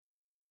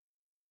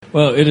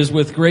Well, it is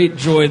with great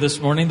joy this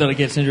morning that I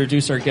get to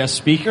introduce our guest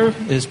speaker,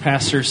 is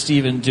Pastor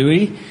Stephen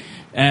Dewey.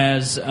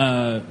 As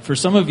for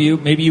some of you,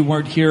 maybe you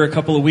weren't here a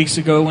couple of weeks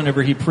ago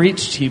whenever he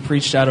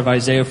preached out of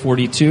Isaiah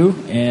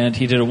 42, and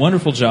he did a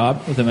wonderful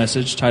job with a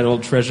message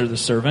titled Treasure the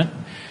Servant.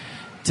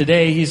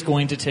 Today he's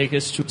going to take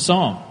us to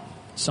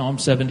Psalm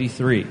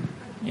 73,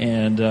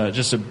 and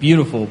just a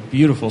beautiful,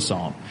 beautiful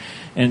psalm.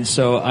 And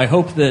so I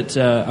hope that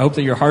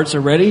your hearts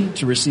are ready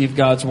to receive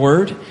God's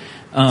word.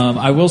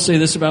 I will say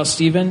this about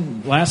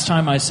Stephen. Last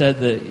time I said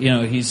that,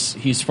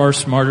 he's far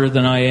smarter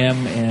than I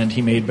am, and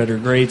he made better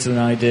grades than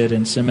I did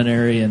in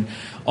seminary, and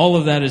all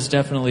of that is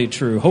definitely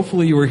true.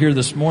 Hopefully you were here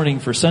this morning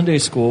for Sunday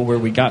school, where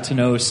we got to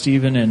know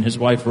Stephen and his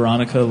wife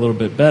Veronica a little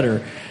bit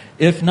better.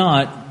 If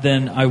not,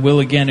 then I will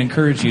again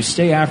encourage you,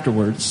 stay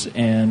afterwards,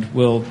 and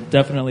we'll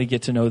definitely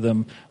get to know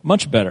them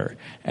much better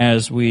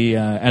as we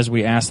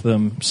ask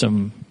them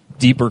some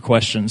deeper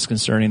questions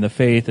concerning the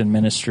faith and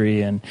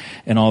ministry and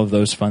all of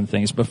those fun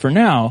things. But for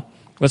now,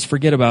 let's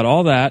forget about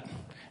all that,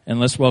 and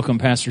let's welcome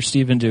Pastor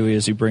Stephen Dewey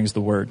as he brings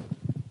the word.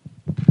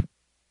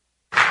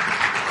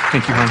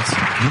 Thank you, Hans.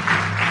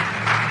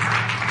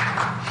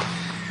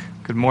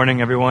 Good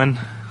morning, everyone.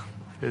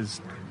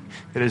 It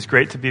is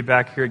great to be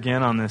back here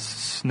again on this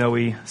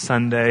snowy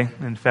Sunday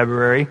in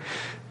February,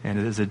 and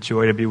it is a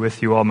joy to be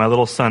with you all. My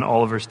little son,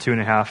 Oliver's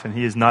 2.5, and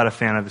he is not a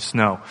fan of the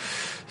snow.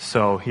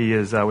 So he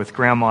is with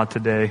Grandma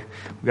today.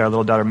 We've got our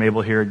little daughter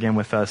Mabel here again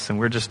with us, and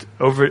we're just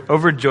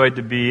overjoyed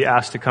to be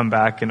asked to come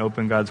back and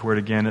open God's Word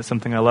again. It's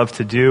something I love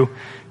to do,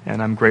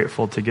 and I'm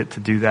grateful to get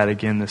to do that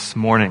again this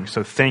morning.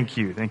 So thank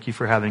you. Thank you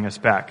for having us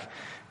back.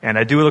 And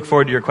I do look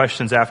forward to your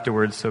questions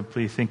afterwards, so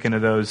please think into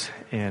those,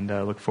 and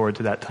look forward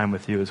to that time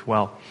with you as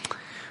well.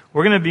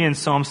 We're going to be in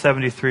Psalm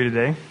 73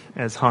 today,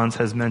 as Hans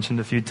has mentioned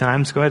a few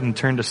times. Go ahead and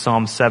turn to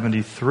Psalm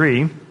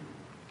 73.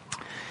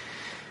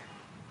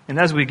 And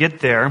as we get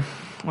there,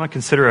 I want to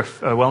consider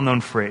a well-known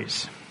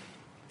phrase.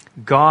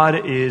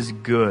 God is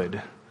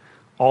good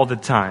all the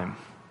time.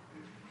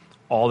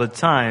 All the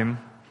time,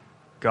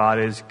 God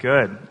is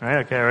good. All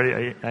right, okay,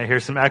 already I hear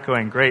some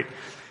echoing. Great.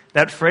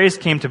 That phrase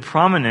came to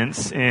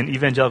prominence in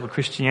evangelical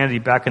Christianity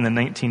back in the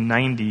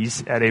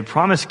 1990s at a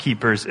Promise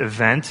Keepers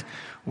event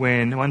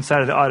when one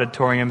side of the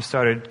auditorium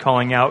started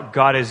calling out,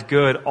 God is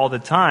good all the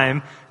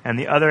time, and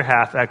the other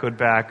half echoed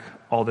back,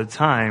 all the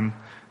time,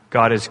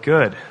 God is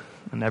good.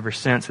 And ever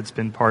since, it's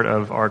been part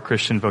of our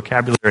Christian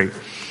vocabulary.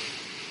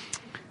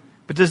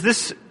 But does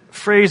this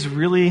phrase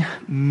really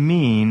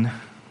mean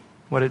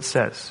what it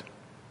says?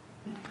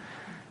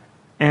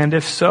 And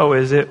if so,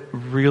 is it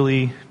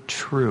really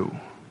true?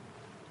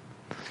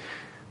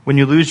 When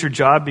you lose your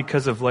job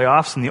because of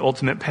layoffs and the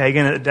ultimate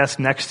pagan at the desk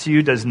next to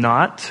you does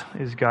not,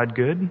 is God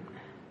good?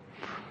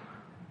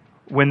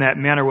 When that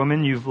man or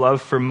woman you've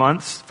loved for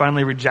months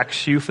finally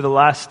rejects you for the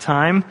last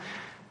time,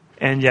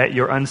 and yet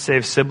your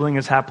unsaved sibling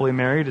is happily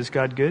married, is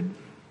God good?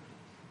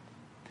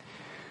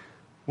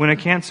 When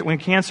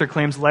cancer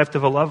claims the life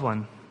of a loved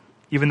one,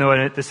 even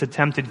though this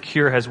attempted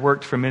cure has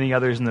worked for many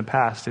others in the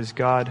past, is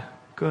God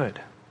good?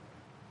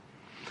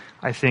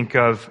 I think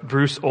of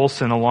Bruce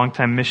Olson, a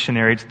longtime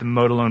missionary to the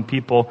Modelone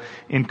people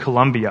in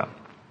Colombia.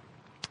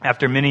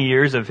 After many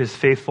years of his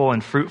faithful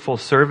and fruitful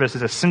service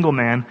as a single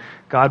man,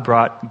 God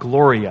brought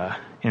Gloria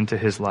into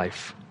his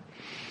life.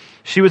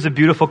 She was a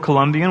beautiful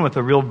Colombian with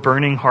a real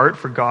burning heart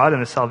for God and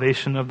the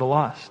salvation of the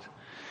lost.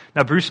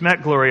 Now, Bruce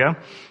met Gloria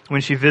when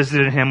she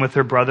visited him with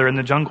her brother in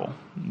the jungle.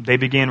 They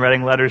began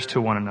writing letters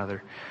to one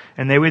another,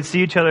 and they would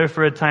see each other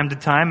for a time to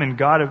time, and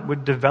God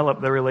would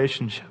develop their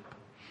relationship.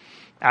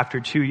 After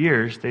 2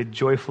 years, they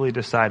joyfully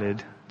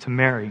decided to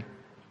marry.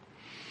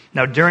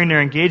 Now, during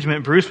their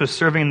engagement, Bruce was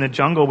serving in the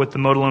jungle with the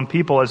Modelone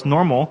people as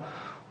normal,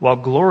 while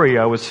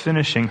Gloria was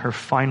finishing her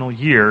final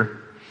year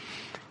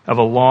of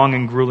a long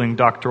and grueling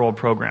doctoral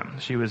program.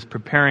 She was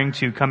preparing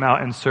to come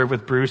out and serve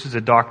with Bruce as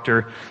a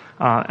doctor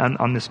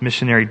on this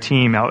missionary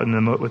team out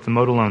with the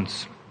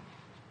Modelones.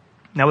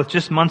 Now, with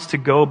just months to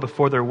go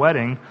before their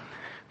wedding,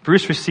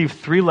 Bruce received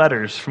 3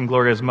 letters from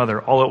Gloria's mother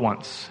all at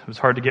once. It was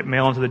hard to get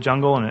mail into the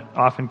jungle, and it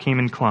often came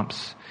in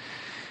clumps.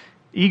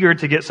 Eager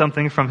to get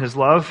something from his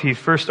love, he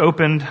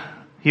opened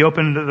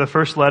the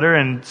first letter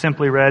and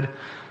simply read,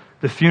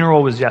 "The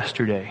funeral was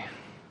yesterday.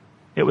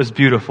 It was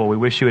beautiful. We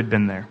wish you had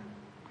been there."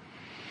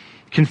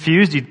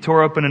 Confused, he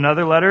tore open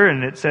another letter,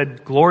 and it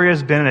said,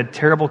 "Gloria's been in a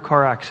terrible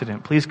car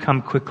accident. Please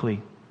come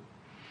quickly."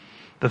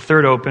 The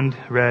third opened,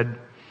 read,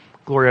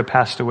 "Gloria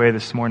passed away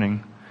this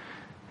morning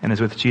and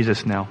is with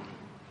Jesus now."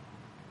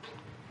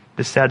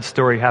 This sad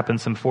story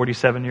happened some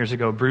 47 years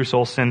ago. Bruce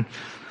Olson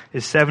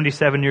is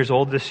 77 years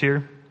old this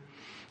year,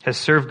 has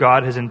served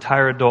God his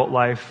entire adult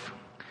life,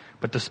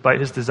 but despite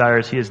his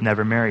desires, he has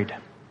never married.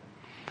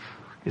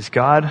 Is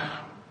God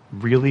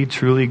really,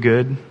 truly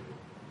good?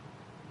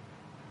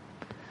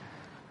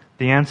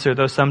 The answer,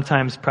 though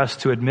sometimes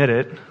pressed to admit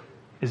it,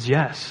 is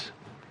yes.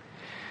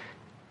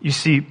 You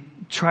see,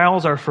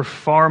 trials are for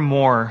far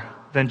more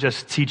than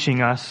just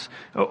teaching us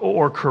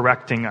or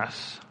correcting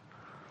us.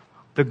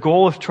 The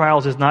goal of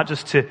trials is not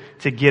just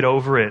to get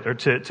over it or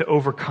to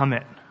overcome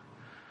it.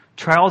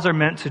 Trials are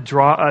meant to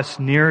draw us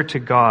nearer to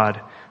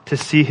God, to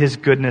see His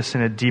goodness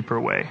in a deeper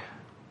way,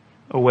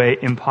 a way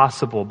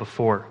impossible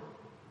before.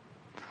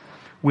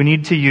 We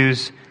need to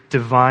use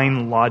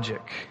divine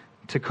logic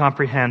to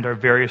comprehend our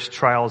various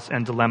trials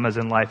and dilemmas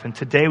in life. And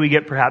today we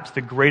get perhaps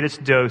the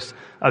greatest dose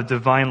of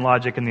divine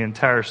logic in the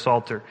entire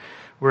Psalter.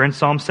 We're in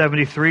Psalm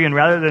 73, and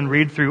rather than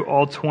read through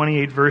all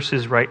 28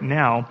 verses right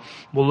now,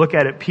 we'll look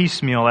at it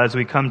piecemeal as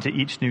we come to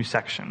each new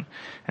section.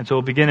 And so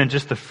we'll begin in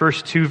just the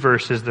first two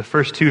verses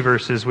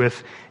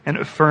with an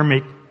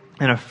affirming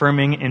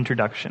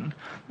introduction.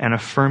 An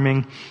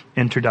affirming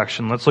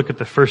introduction. Let's look at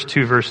the first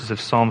two verses of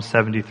Psalm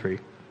 73.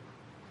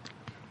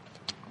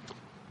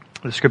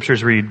 The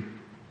scriptures read,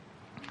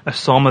 a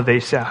psalm of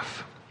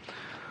Asaph.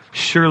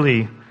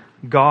 Surely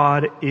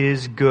God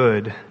is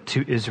good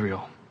to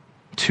Israel,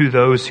 to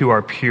those who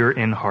are pure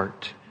in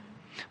heart.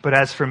 But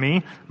as for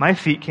me, my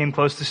feet came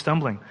close to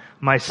stumbling.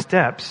 My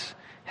steps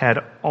had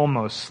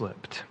almost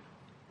slipped.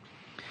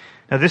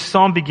 Now this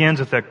psalm begins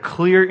with a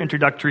clear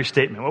introductory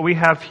statement. What we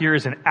have here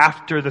is an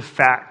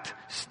after-the-fact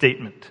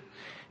statement.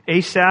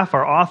 Asaph,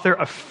 our author,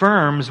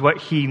 affirms what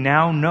he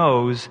now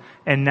knows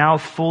and now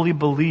fully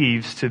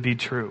believes to be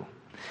true.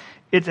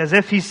 It's as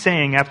if he's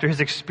saying, after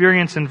his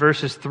experience in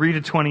verses 3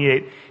 to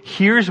 28,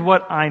 here's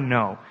what I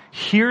know.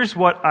 Here's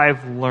what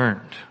I've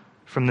learned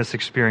from this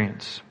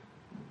experience.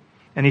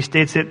 And he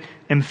states it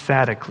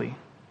emphatically.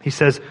 He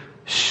says,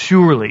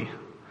 surely,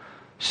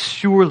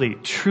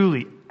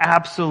 truly,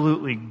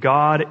 absolutely,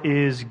 God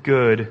is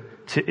good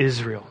to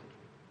Israel.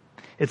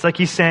 It's like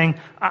he's saying,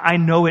 I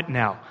know it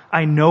now.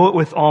 I know it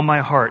with all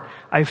my heart.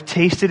 I've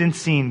tasted and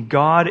seen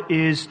God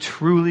is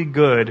truly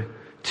good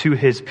to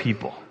His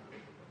people.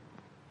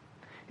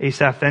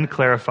 Asaph then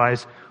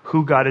clarifies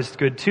who God is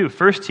good to.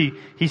 First,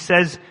 he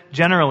says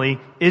generally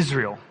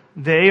Israel.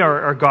 They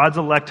are God's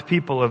elect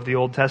people of the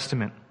Old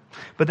Testament.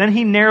 But then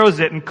he narrows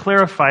it and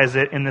clarifies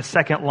it in the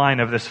second line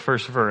of this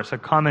first verse, a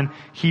common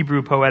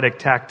Hebrew poetic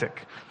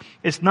tactic.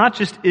 It's not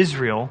just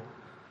Israel,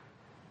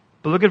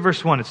 but look at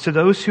verse 1. It's to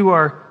those who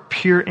are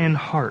pure in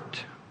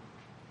heart.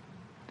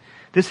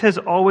 This has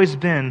always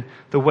been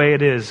the way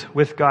it is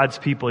with God's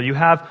people. You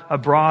have a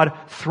broad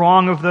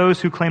throng of those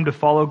who claim to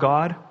follow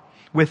God.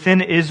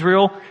 Within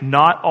Israel,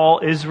 not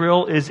all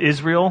Israel is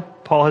Israel,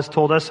 Paul has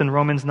told us in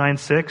Romans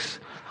 9:6.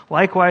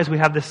 Likewise, we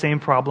have the same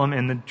problem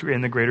in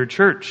the greater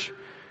church.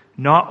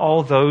 Not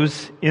all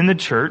those in the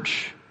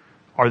church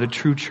are the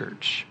true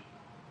church.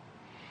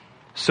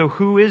 So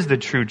who is the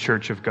true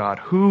church of God?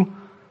 Who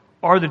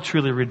are the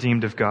truly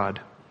redeemed of God?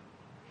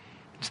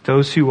 It's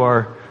those who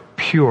are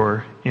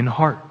pure in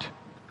heart.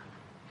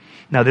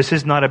 Now, this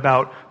is not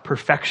about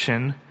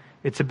perfection,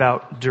 it's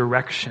about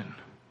direction.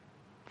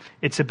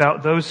 It's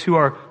about those who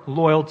are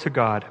loyal to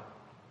God,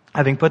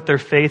 having put their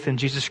faith in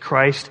Jesus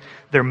Christ.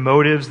 Their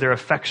motives, their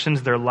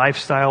affections, their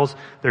lifestyles,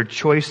 their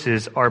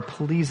choices are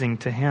pleasing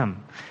to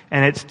Him.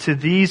 And it's to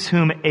these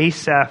whom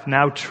Asaph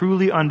now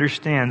truly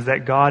understands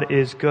that God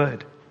is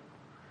good.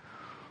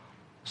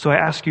 So I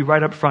ask you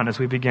right up front as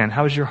we begin,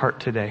 how's your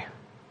heart today?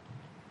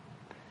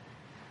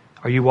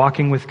 Are you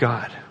walking with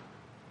God?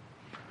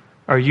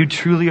 Are you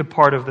truly a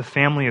part of the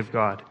family of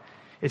God?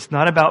 It's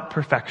not about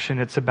perfection,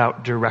 it's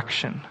about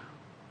direction.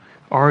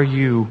 Are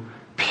you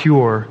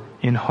pure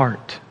in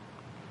heart?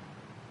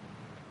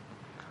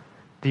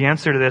 The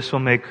answer to this will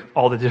make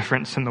all the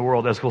difference in the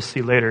world, as we'll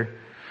see later.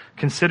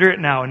 Consider it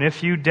now, and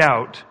if you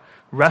doubt,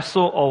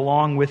 wrestle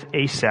along with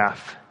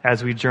Asaph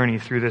as we journey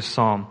through this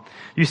psalm.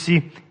 You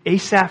see,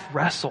 Asaph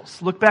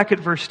wrestles. Look back at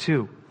verse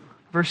 2.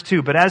 Verse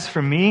 2, but as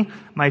for me,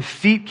 my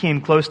feet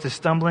came close to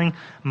stumbling,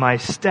 my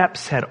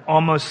steps had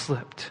almost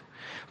slipped.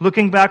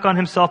 Looking back on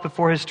himself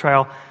before his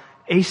trial,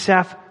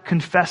 Asaph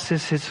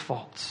confesses his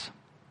faults.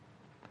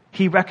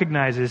 He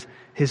recognizes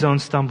his own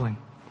stumbling.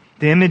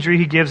 The imagery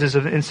he gives is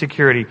of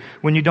insecurity.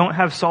 When you don't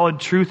have solid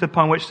truth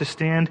upon which to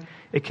stand,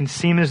 it can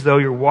seem as though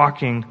you're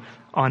walking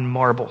on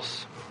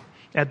marbles.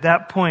 At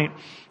that point,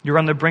 you're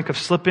on the brink of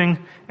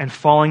slipping and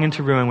falling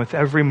into ruin with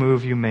every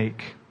move you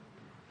make.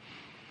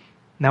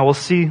 Now we'll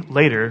see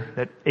later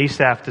that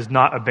Asaph does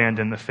not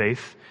abandon the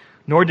faith,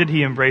 nor did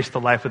he embrace the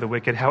life of the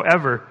wicked.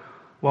 However,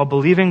 while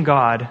believing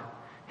God,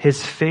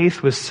 his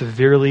faith was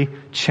severely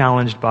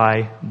challenged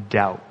by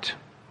doubt.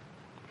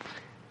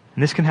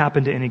 And this can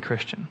happen to any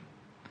Christian.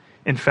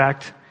 In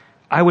fact,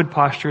 I would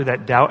posture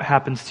that doubt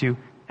happens to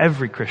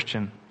every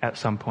Christian at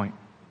some point.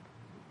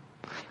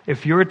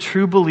 If you're a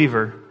true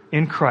believer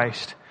in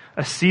Christ,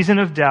 a season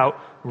of doubt,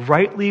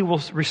 rightly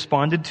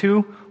responded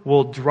to,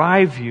 will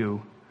drive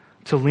you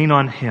to lean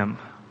on Him,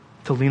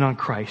 to lean on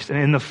Christ. And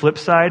in the flip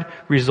side,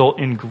 result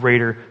in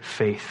greater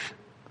faith.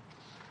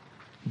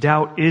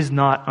 Doubt is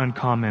not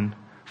uncommon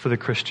for the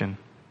Christian.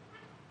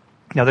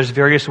 Now, there's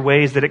various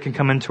ways that it can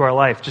come into our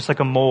life, just like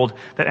a mold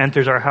that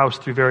enters our house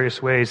through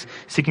various ways,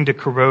 seeking to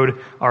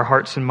corrode our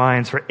hearts and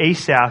minds. For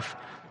Asaph,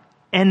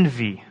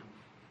 envy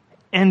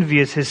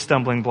is his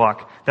stumbling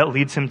block that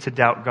leads him to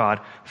doubt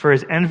God. For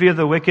his envy of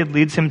the wicked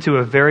leads him to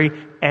a very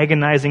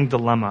agonizing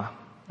dilemma.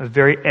 A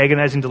very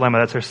agonizing dilemma.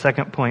 That's our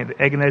second point, the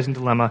agonizing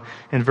dilemma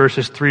in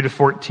verses 3 to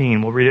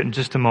 14. We'll read it in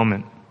just a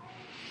moment.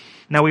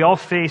 Now, we all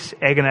face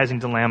agonizing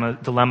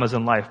dilemmas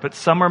in life, but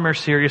some are more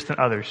serious than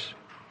others.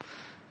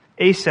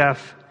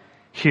 Asaph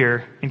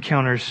here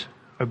encounters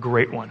a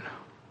great one,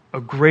 a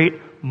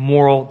great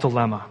moral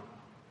dilemma.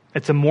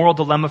 It's a moral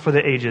dilemma for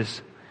the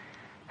ages.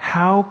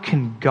 How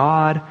can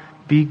God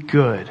be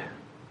good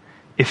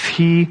if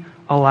he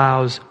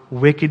allows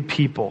wicked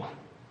people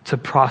to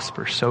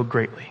prosper so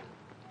greatly?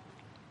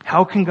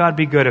 How can God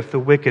be good if the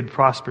wicked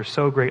prosper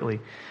so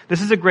greatly?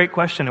 This is a great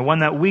question, and one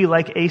that we,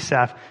 like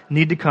Asaph,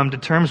 need to come to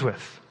terms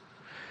with.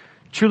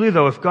 Truly,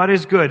 though, if God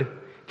is good,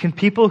 can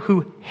people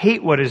who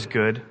hate what is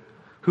good,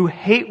 who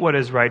hate what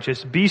is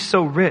righteous, be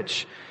so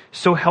rich,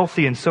 so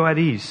healthy, and so at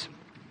ease?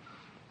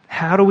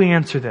 How do we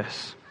answer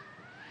this?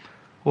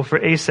 Well,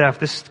 for Asaph,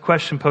 this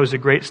question posed a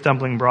great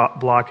stumbling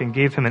block and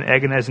gave him an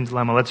agonizing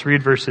dilemma. Let's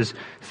read verses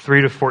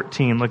 3 to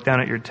 14. Look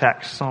down at your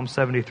text. Psalm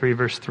 73,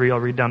 verse 3. I'll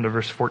read down to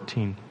verse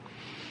 14.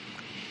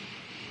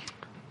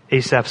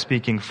 Asaph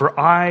speaking, "For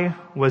I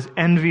was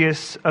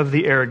envious of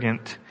the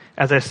arrogant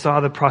as I saw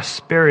the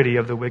prosperity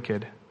of the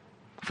wicked.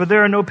 For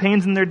there are no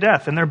pains in their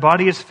death, and their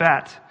body is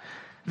fat.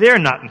 They are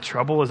not in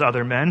trouble as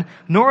other men,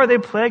 nor are they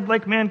plagued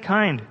like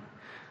mankind.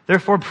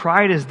 Therefore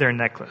pride is their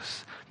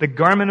necklace. The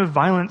garment of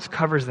violence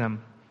covers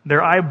them.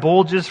 Their eye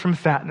bulges from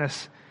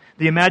fatness.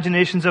 The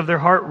imaginations of their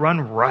heart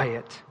run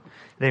riot.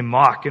 They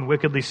mock and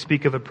wickedly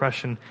speak of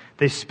oppression.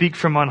 They speak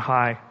from on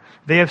high.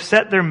 They have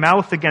set their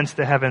mouth against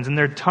the heavens, and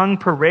their tongue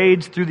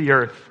parades through the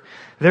earth.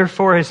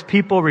 Therefore his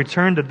people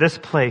return to this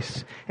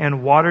place,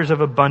 and waters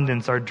of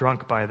abundance are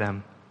drunk by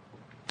them.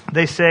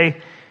 They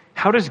say,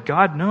 how does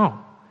God know?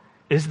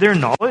 Is there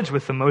knowledge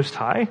with the Most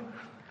High?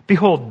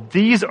 Behold,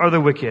 these are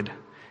the wicked,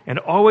 and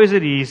always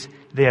at ease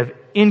they have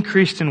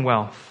increased in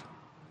wealth.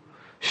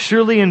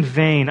 Surely in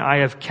vain I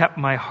have kept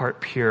my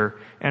heart pure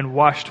and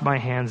washed my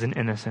hands in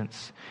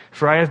innocence.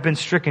 For I have been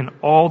stricken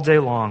all day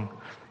long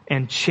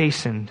and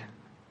chastened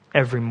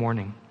every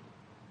morning."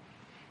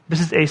 This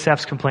is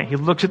Asaph's complaint. He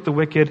looks at the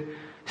wicked,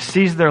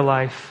 sees their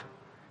life,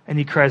 and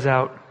he cries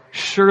out,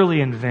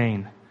 "Surely in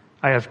vain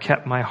I have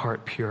kept my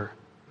heart pure."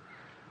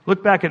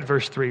 Look back at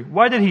verse 3.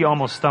 Why did he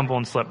almost stumble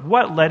and slip?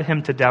 What led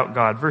him to doubt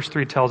God? Verse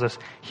 3 tells us,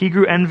 he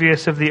grew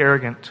envious of the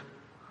arrogant.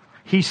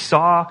 He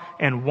saw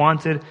and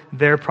wanted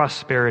their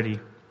prosperity.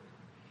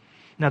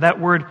 Now that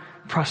word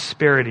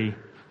prosperity,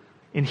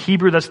 in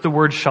Hebrew that's the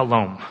word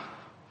shalom.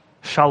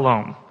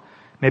 Shalom.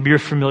 Maybe you're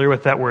familiar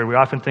with that word. We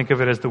often think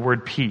of it as the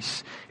word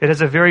peace. It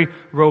has a very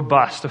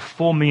robust, a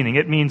full meaning.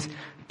 It means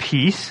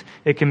peace.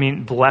 It can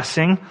mean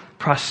blessing,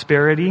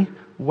 prosperity,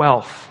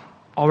 wealth,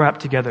 all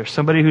wrapped together.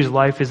 Somebody whose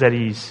life is at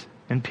ease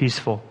and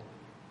peaceful.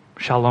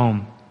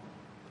 Shalom.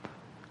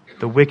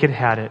 The wicked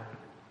had it.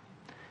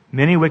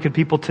 Many wicked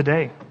people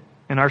today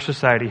in our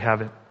society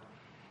have it.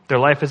 Their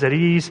life is at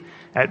ease,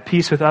 at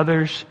peace with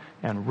others,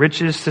 and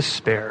riches to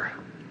spare.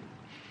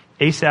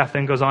 Asaph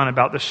then goes on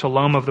about the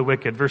shalom of the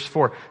wicked. Verse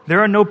 4,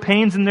 there are no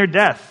pains in their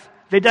death.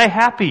 They die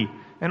happy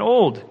and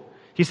old.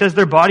 He says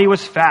their body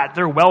was fat.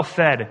 They're well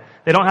fed.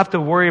 They don't have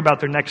to worry about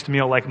their next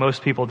meal like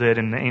most people did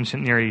in the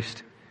ancient Near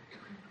East.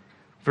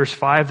 Verse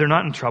 5, they're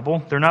not in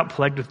trouble. They're not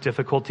plagued with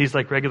difficulties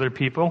like regular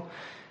people.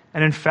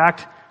 And in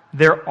fact,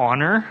 their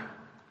honor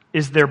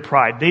is their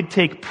pride. They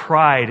take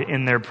pride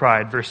in their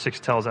pride, verse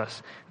 6 tells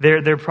us.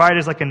 Their pride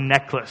is like a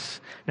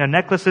necklace. Now,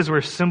 necklaces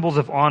were symbols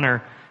of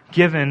honor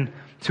given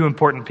to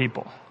important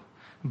people.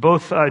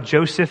 Both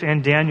Joseph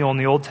and Daniel in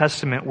the Old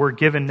Testament were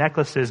given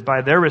necklaces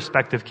by their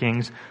respective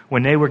kings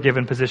when they were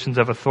given positions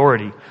of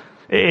authority.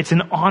 It's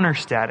an honor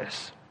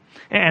status.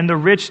 And the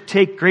rich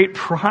take great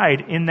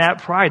pride in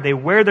that pride. They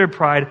wear their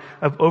pride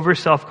of over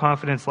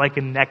self-confidence like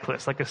a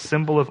necklace, like a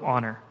symbol of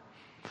honor.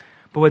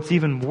 But what's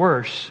even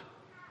worse,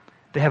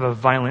 they have a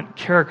violent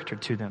character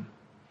to them.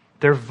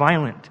 They're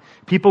violent.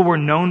 People were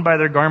known by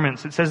their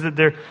garments. It says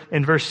that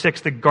in verse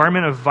 6, the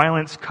garment of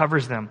violence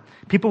covers them.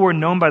 People were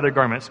known by their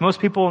garments.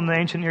 Most people in the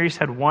ancient Near East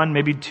had one,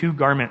 maybe two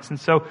garments. And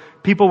so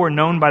people were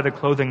known by the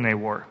clothing they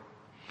wore.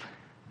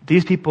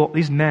 These people,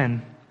 these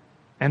men,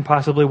 and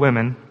possibly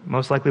women,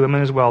 most likely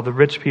women as well, the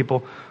rich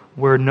people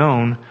were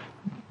known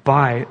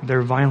by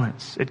their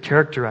violence. It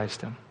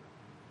characterized them.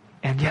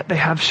 And yet they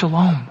have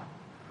shalom.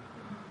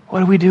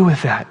 What do we do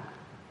with that?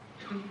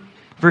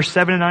 Verse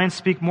 7 and 9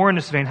 speak more in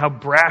this vein, how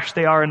brash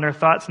they are in their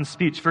thoughts and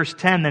speech. Verse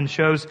 10 then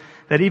shows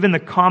that even the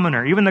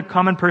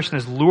common person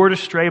is lured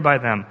astray by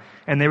them,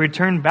 and they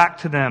return back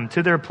to them,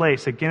 to their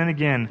place again and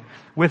again.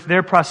 With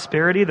their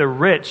prosperity, the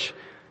rich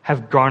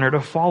have garnered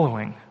a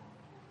following.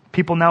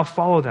 People now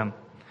follow them.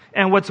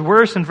 And what's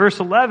worse, in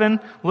verse 11,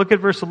 look at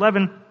verse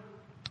 11,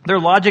 their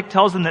logic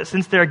tells them that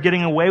since they're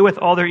getting away with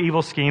all their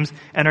evil schemes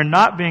and are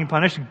not being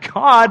punished,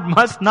 God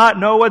must not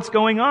know what's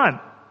going on.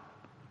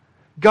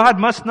 God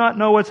must not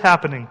know what's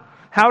happening.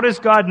 How does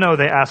God know?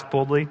 They ask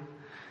boldly.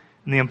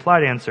 And the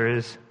implied answer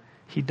is,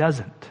 He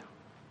doesn't.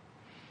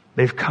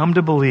 They've come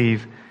to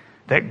believe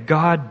that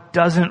God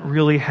doesn't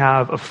really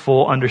have a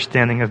full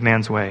understanding of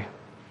man's way.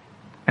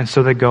 And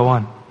so they go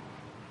on.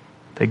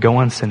 They go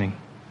on sinning.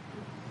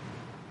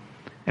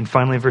 And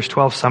finally, verse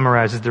 12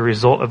 summarizes the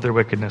result of their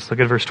wickedness. Look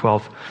at verse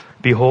 12.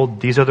 Behold,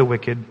 these are the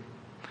wicked.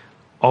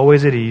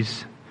 always at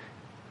ease,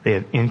 they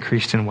have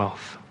increased in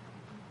wealth.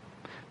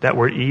 That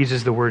word ease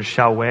is the word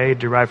shalway,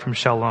 derived from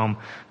shalom.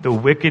 The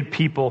wicked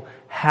people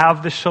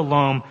have the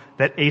shalom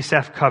that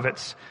Asaph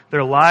covets.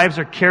 Their lives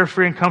are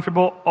carefree and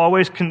comfortable,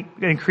 always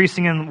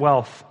increasing in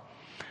wealth.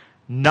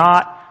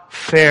 Not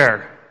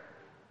fair,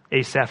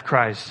 Asaph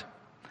cries.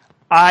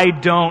 I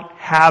don't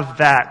have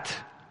that.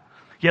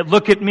 Yet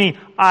look at me.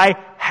 I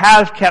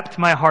have kept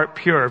my heart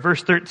pure.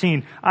 Verse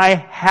 13. I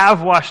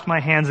have washed my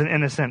hands in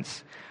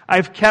innocence.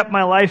 I've kept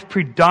my life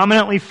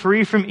predominantly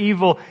free from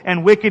evil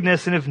and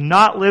wickedness and have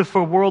not lived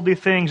for worldly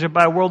things or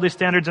by worldly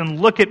standards. And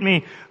look at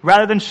me.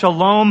 Rather than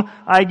shalom,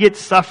 I get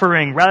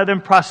suffering. Rather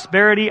than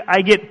prosperity,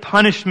 I get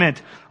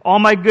punishment. All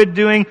my good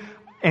doing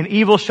and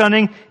evil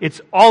shunning,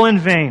 it's all in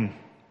vain.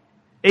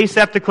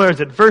 Asaph declares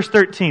it. Verse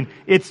 13.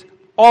 It's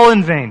all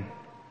in vain.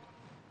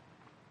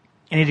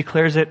 And he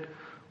declares it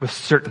with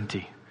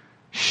certainty.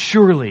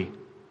 Surely,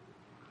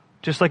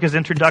 just like his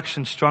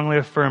introduction strongly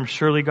affirms,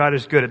 surely God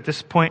is good. At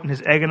this point in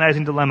his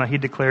agonizing dilemma, he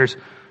declares,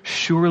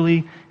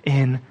 surely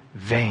in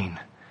vain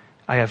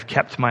I have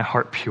kept my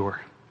heart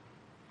pure.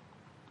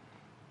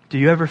 Do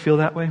you ever feel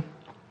that way?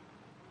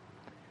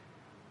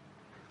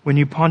 When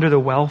you ponder the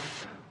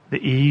wealth, the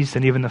ease,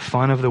 and even the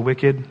fun of the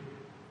wicked,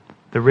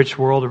 the rich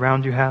world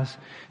around you has,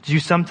 do you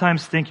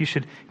sometimes think you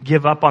should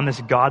give up on this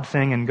God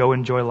thing and go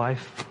enjoy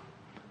life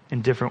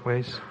in different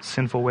ways,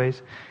 sinful ways?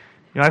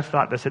 You know, I've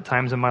thought this at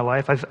times in my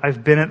life.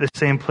 I've been at the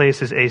same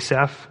place as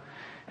Asaph.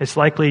 It's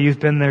likely you've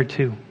been there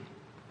too.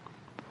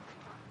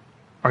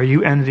 Are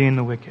you envying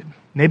the wicked?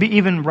 Maybe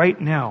even right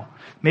now.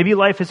 Maybe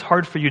life is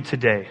hard for you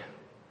today,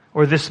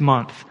 or this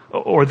month,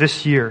 or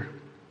this year.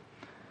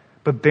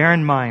 But bear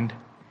in mind,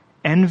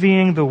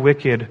 envying the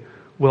wicked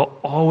will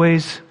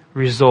always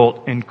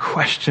result in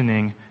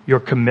questioning your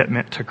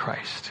commitment to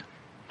Christ.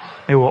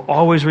 It will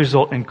always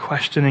result in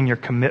questioning your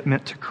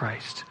commitment to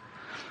Christ.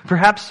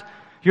 Perhaps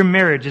your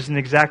marriage isn't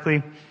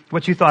exactly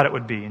what you thought it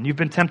would be, and you've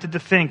been tempted to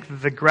think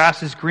that the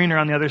grass is greener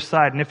on the other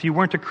side, and if you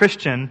weren't a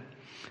Christian,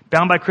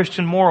 bound by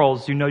Christian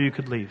morals, you know you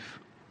could leave.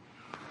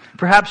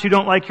 Perhaps you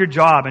don't like your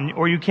job,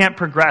 or you can't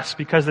progress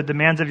because the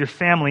demands of your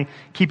family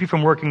keep you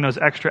from working those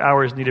extra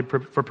hours needed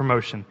for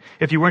promotion.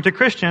 If you weren't a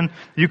Christian,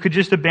 you could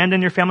just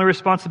abandon your family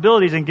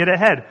responsibilities and get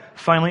ahead,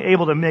 finally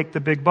able to make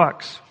the big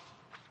bucks.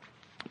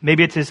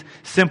 Maybe it's as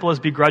simple as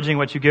begrudging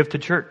what you give to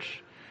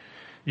church.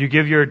 You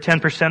give your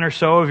 10% or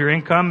so of your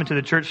income to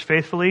the church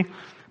faithfully,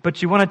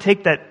 but you want to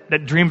take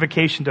that dream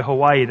vacation to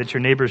Hawaii that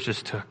your neighbors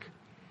just took.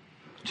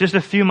 Just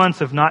a few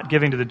months of not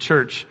giving to the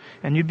church,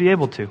 and you'd be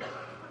able to.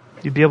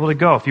 You'd be able to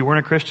go. If you weren't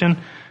a Christian,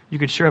 you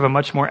could sure have a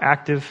much more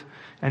active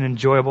and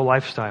enjoyable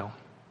lifestyle.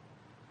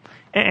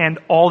 And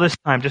all this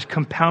time, just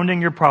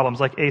compounding your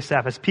problems like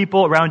Asaph, as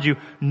people around you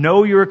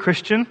know you're a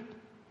Christian,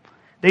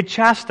 they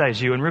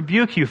chastise you and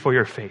rebuke you for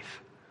your faith.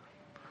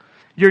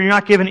 You're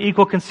not given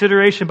equal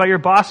consideration by your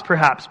boss,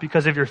 perhaps,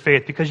 because of your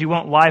faith, because you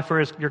won't lie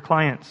for your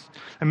clients.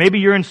 And maybe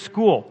you're in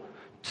school,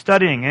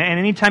 studying, and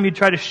anytime you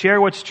try to share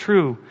what's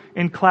true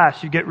in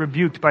class, you get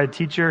rebuked by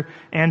teacher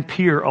and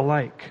peer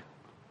alike.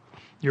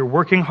 You're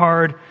working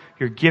hard,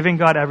 you're giving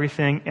God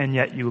everything, and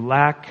yet you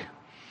lack,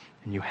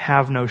 and you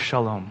have no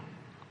shalom.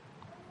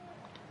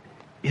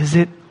 Is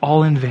it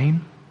all in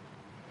vain?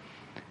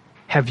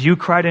 Have you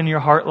cried in your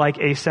heart like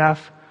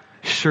Asaph,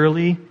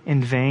 surely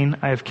in vain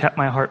I have kept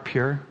my heart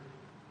pure?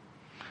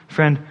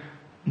 Friend,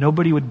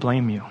 nobody would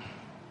blame you.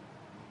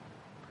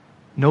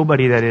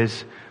 Nobody, that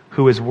is,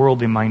 who is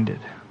worldly minded.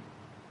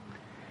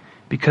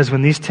 Because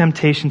when these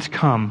temptations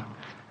come,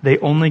 they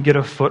only get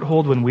a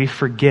foothold when we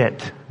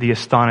forget the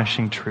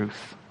astonishing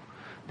truth.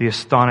 The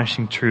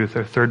astonishing truth,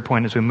 our third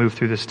point as we move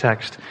through this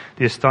text.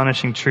 The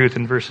astonishing truth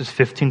in verses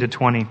 15 to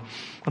 20.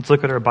 Let's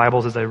look at our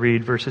Bibles as I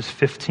read verses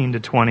 15 to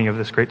 20 of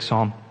this great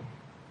psalm.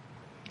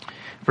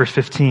 Verse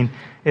 15,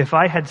 if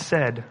I had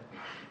said,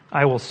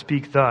 I will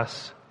speak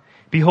thus,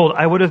 behold,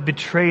 I would have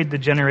betrayed the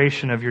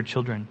generation of your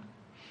children.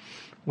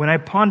 When I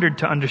pondered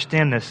to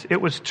understand this, it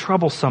was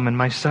troublesome in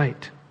my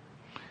sight.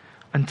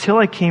 Until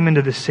I came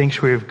into the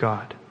sanctuary of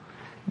God,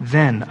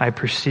 then I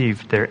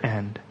perceived their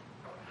end.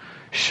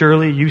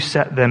 Surely you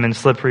set them in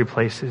slippery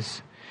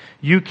places.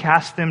 You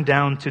cast them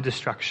down to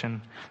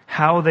destruction.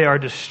 How they are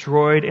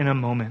destroyed in a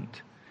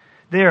moment.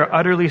 They are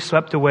utterly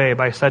swept away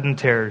by sudden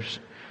terrors.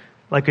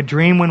 Like a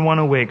dream when one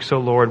awakes, O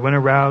Lord, when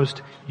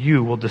aroused,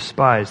 you will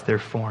despise their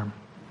form.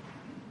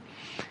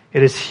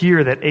 It is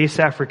here that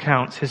Asaph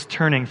recounts his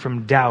turning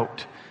from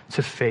doubt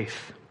to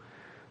faith.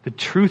 The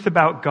truth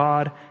about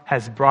God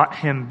has brought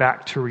him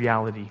back to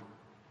reality.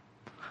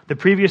 The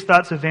previous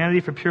thoughts of vanity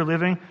for pure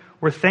living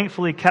were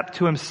thankfully kept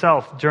to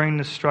himself during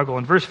this struggle.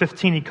 In verse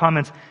 15 he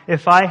comments,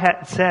 if I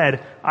had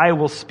said, I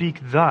will speak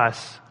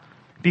thus,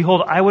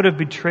 behold, I would have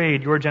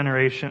betrayed your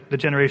generation, the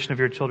generation of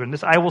your children.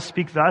 This I will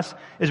speak thus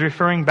is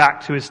referring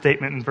back to his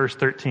statement in verse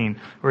 13,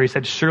 where he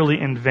said, surely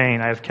in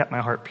vain I have kept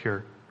my heart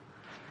pure.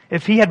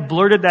 If he had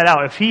blurted that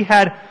out, if he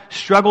had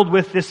struggled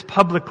with this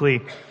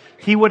publicly,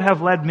 he would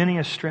have led many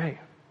astray.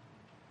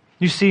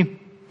 You see,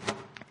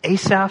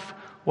 Asaph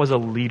was a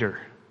leader.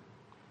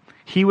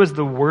 He was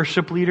the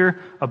worship leader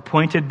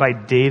appointed by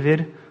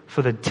David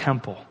for the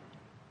temple.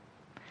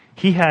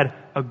 He had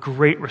a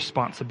great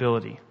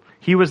responsibility.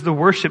 He was the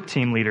worship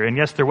team leader. And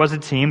yes, there was a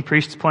team,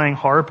 priests playing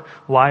harp,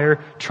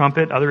 lyre,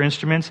 trumpet, other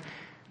instruments.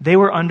 They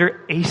were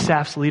under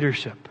Asaph's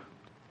leadership.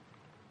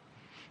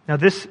 Now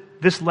this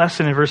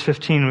lesson in verse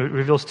 15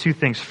 reveals two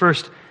things.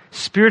 First,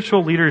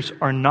 spiritual leaders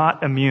are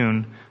not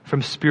immune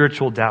from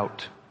spiritual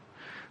doubt.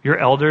 Your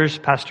elders,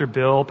 Pastor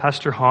Bill,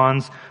 Pastor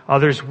Hans,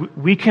 others,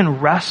 we can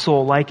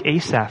wrestle like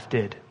Asaph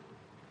did.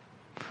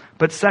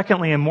 But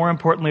secondly, and more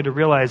importantly to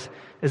realize,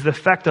 is the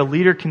effect a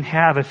leader can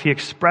have if he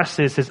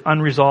expresses his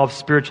unresolved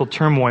spiritual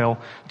turmoil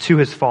to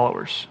his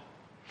followers.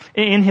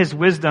 In his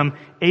wisdom,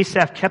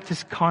 Asaph kept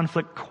his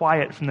conflict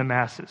quiet from the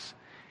masses.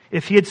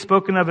 If he had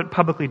spoken of it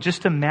publicly,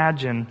 just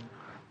imagine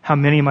how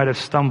many might have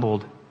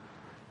stumbled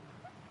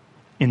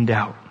in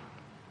doubt.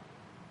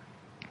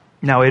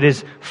 Now, it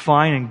is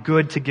fine and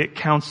good to get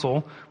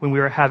counsel when we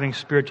are having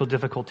spiritual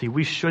difficulty.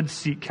 We should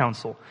seek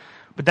counsel.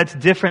 But that's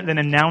different than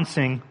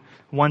announcing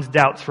one's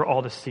doubts for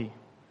all to see.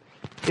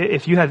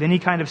 If you have any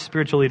kind of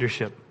spiritual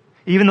leadership,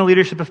 even the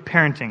leadership of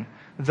parenting,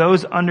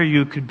 those under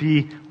you could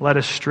be led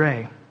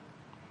astray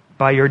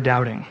by your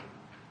doubting.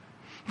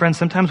 Friends,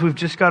 sometimes we've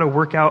just got to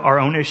work out our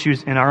own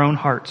issues in our own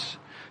hearts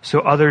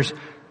so others'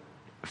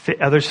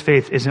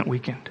 faith isn't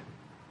weakened.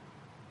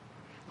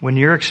 When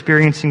you're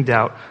experiencing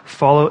doubt,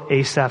 follow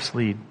Asaph's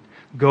lead.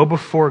 Go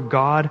before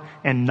God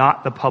and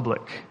not the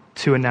public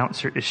to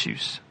announce your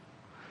issues.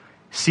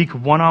 Seek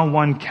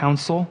one-on-one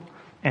counsel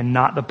and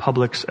not the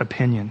public's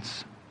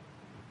opinions.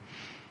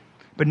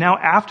 But now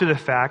after the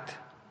fact,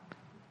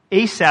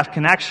 Asaph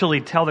can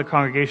actually tell the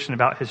congregation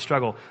about his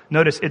struggle.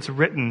 Notice it's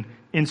written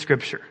in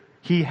Scripture.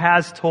 He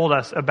has told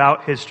us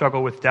about his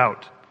struggle with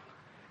doubt.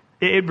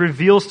 It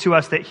reveals to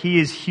us that he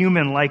is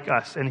human like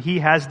us and he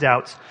has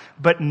doubts.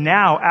 But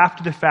now,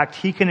 after the fact,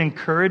 he can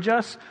encourage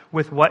us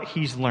with what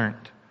he's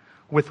learned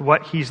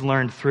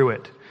through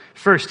it.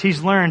 First,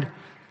 he's learned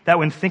that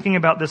when thinking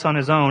about this on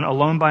his own,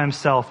 alone by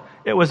himself,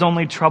 it was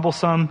only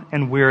troublesome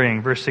and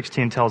wearying, verse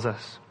 16 tells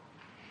us.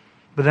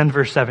 But then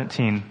verse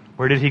 17,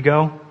 where did he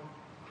go?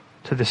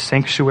 To the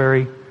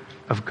sanctuary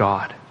of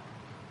God.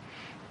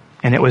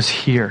 And it was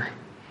here,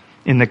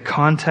 in the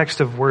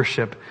context of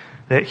worship,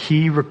 that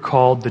he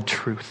recalled the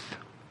truth.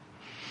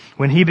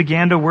 When he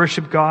began to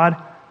worship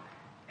God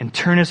and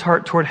turn his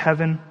heart toward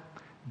heaven,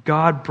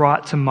 God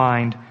brought to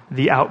mind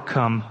the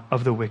outcome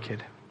of the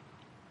wicked.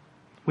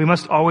 We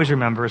must always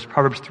remember, as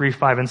Proverbs 3,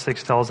 5, and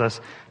 6 tells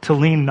us, to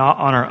lean not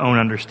on our own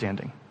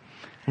understanding.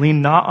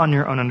 Lean not on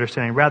your own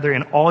understanding. Rather,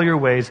 in all your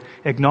ways,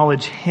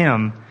 acknowledge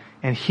him,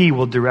 and he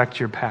will direct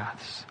your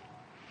paths.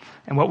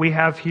 And what we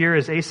have here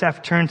is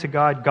Asaph turned to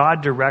God.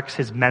 God directs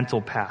his mental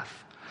path.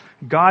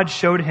 God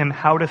showed him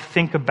how to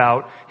think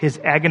about his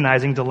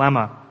agonizing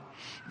dilemma.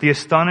 The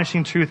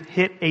astonishing truth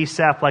hit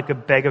Asaph like a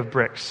bag of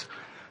bricks.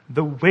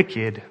 The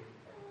wicked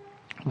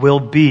will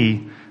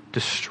be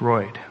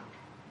destroyed.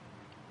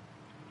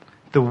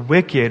 The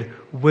wicked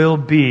will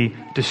be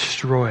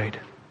destroyed.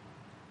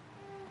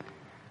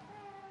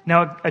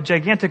 Now, a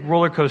gigantic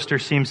roller coaster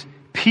seems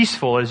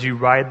peaceful as you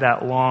ride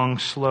that long,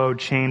 slow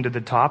chain to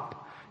the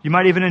top. You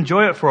might even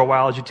enjoy it for a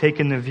while as you take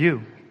in the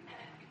view.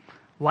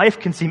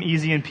 Life can seem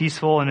easy and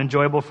peaceful and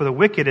enjoyable for the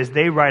wicked as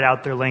they ride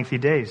out their lengthy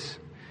days.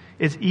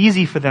 It's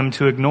easy for them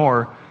to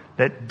ignore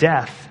that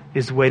death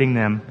is waiting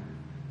them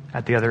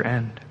at the other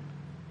end.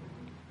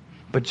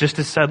 But just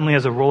as suddenly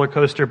as a roller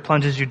coaster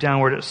plunges you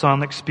downward at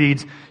sonic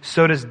speeds,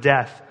 so does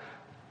death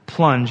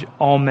plunge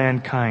all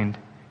mankind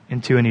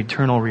into an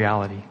eternal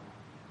reality.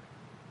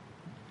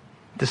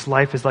 This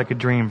life is like a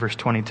dream, verse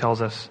 20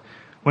 tells us.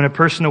 When a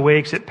person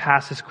awakes, it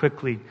passes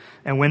quickly.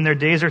 And when their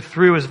days are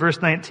through, as verse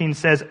 19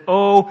 says,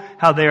 oh,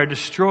 how they are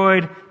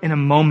destroyed in a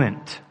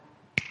moment.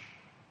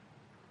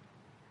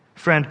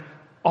 Friend,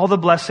 all the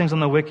blessings on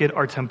the wicked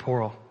are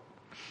temporal.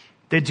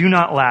 They do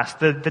not last.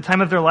 The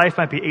time of their life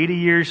might be 80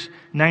 years,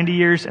 90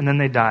 years, and then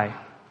they die.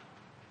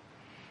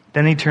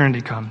 Then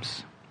eternity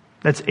comes.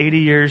 That's 80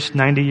 years,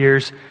 90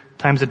 years,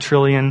 times a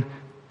trillion,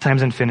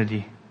 times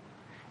infinity.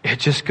 It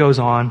just goes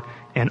on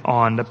and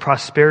on. The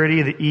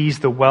prosperity, the ease,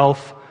 the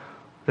wealth,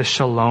 the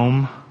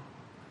shalom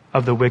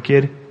of the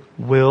wicked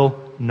will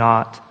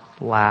not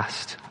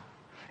last.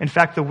 In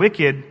fact, the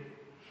wicked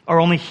are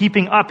only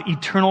heaping up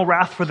eternal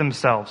wrath for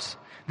themselves.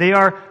 They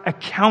are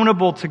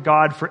accountable to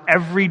God for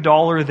every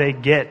dollar they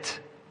get.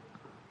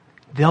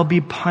 They'll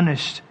be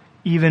punished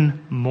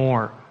even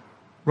more.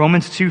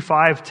 Romans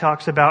 2:5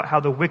 talks about how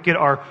the wicked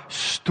are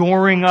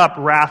storing up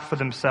wrath for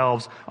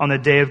themselves on the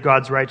day of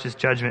God's righteous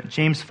judgment.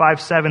 James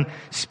 5:7,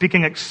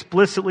 speaking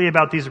explicitly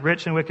about these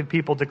rich and wicked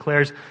people,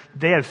 declares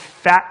they have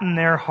fattened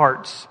their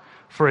hearts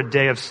for a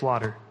day of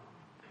slaughter.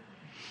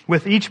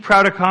 With each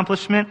proud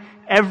accomplishment,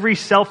 every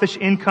selfish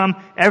income,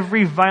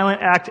 every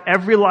violent act,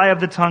 every lie of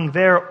the tongue,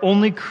 they are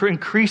only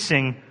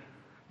increasing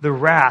the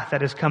wrath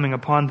that is coming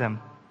upon them.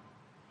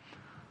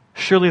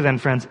 Surely then,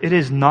 friends, it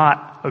is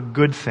not a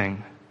good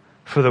thing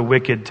for the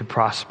wicked to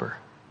prosper.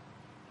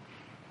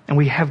 And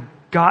we have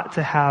got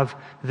to have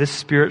this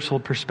spiritual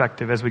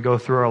perspective as we go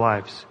through our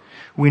lives.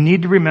 We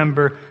need to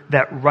remember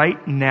that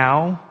right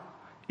now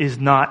is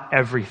not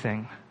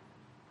everything.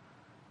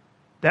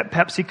 That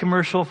Pepsi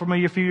commercial from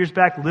a few years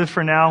back, Live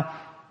for Now,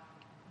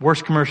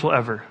 worst commercial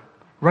ever.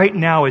 Right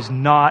now is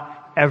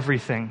not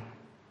everything.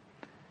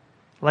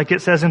 Like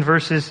it says in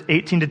verses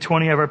 18 to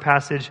 20 of our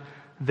passage,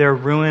 their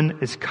ruin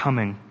is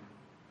coming.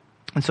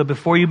 And so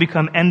before you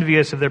become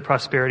envious of their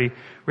prosperity,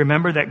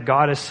 remember that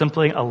God is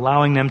simply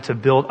allowing them to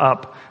build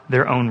up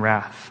their own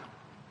wrath.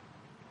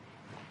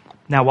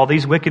 Now, while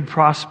these wicked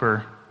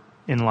prosper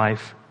in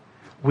life,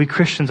 we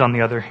Christians, on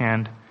the other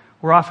hand,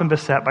 we're often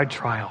beset by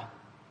trial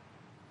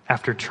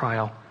after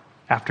trial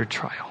after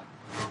trial.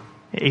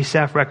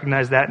 Asaph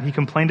recognized that, and he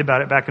complained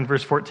about it back in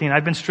verse 14.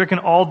 I've been stricken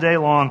all day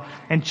long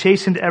and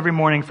chastened every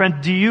morning.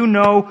 Friend, do you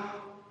know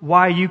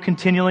why you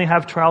continually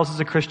have trials as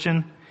a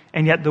Christian,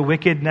 and yet the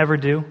wicked never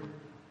do?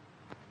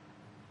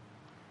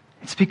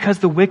 It's because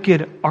the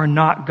wicked are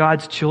not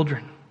God's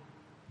children,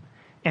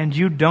 and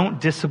you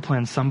don't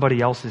discipline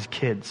somebody else's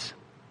kids,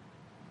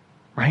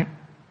 right?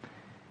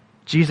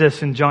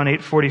 Jesus in John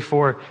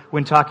 8:44,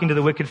 when talking to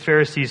the wicked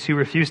Pharisees who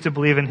refused to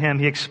believe in him,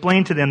 he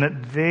explained to them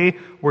that they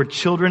were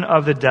children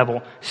of the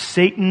devil.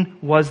 Satan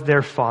was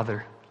their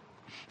father.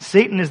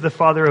 Satan is the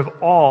father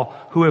of all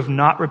who have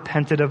not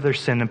repented of their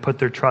sin and put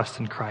their trust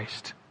in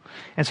Christ.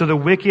 And so the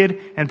wicked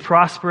and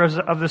prosperous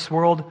of this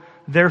world,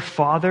 their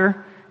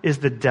father is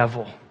the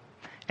devil.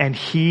 And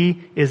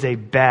he is a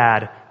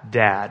bad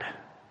dad.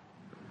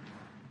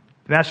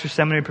 The Master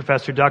Seminary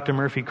professor, Dr.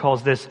 Murphy,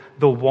 calls this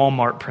the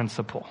Walmart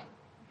principle.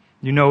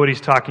 You know what he's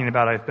talking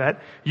about, I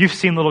bet. You've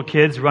seen little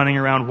kids running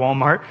around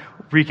Walmart,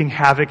 wreaking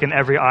havoc in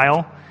every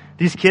aisle.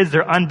 These kids,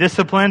 they're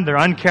undisciplined, they're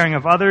uncaring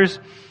of others,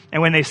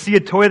 and when they see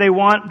a toy they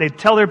want, they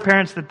tell their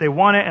parents that they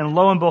want it, and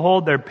lo and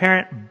behold, their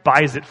parent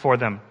buys it for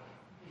them.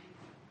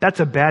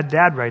 That's a bad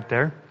dad right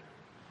there.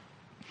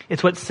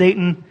 It's what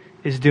Satan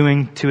is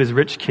doing to his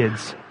rich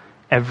kids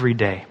every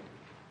day.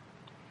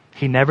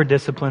 He never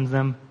disciplines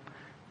them.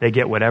 They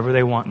get whatever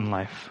they want in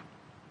life.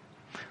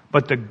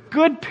 But the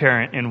good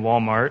parent in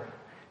Walmart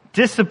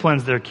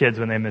disciplines their kids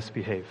when they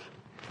misbehave.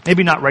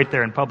 Maybe not right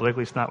there in public, at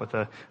least not with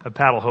a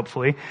paddle,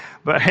 hopefully.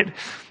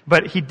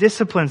 But he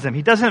disciplines them.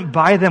 He doesn't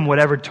buy them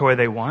whatever toy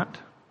they want.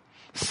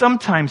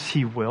 Sometimes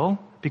he will,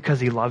 because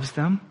he loves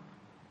them.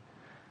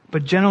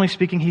 But generally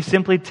speaking, he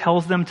simply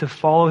tells them to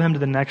follow him to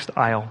the next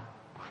aisle,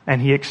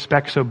 and he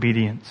expects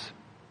obedience.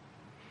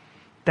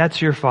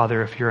 That's your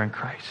father if you're in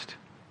Christ.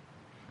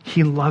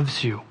 He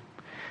loves you.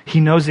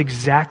 He knows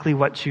exactly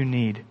what you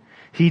need.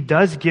 He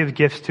does give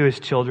gifts to his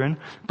children,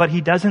 but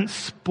he doesn't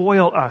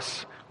spoil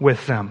us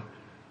with them.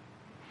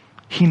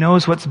 He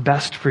knows what's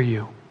best for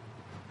you.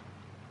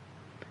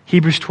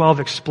 Hebrews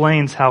 12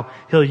 explains how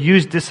he'll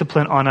use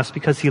discipline on us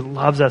because he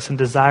loves us and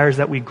desires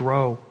that we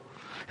grow.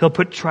 He'll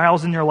put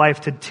trials in your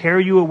life to tear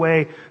you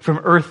away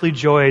from earthly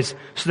joys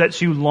so that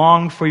you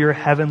long for your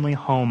heavenly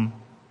home.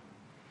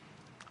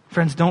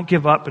 Friends, don't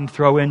give up and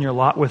throw in your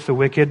lot with the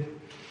wicked.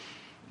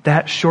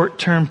 That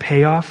short-term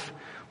payoff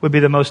would be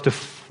the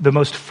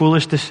most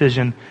foolish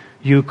decision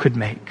you could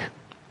make.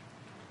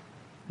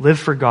 Live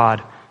for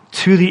God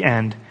to the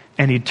end,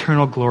 and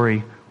eternal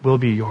glory will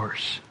be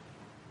yours.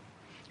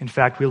 In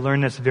fact, we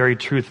learn this very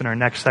truth in our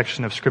next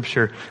section of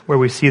Scripture, where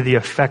we see the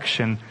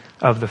affection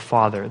of the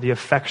Father. The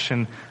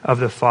affection of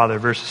the Father,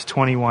 verses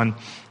 21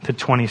 to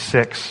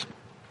 26.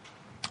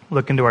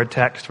 Look into our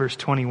text, verse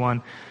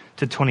 21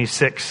 to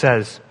 26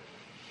 says,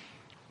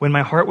 "When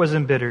my heart was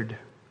embittered,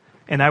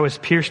 and I was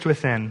pierced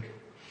within,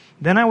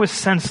 then I was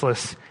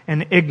senseless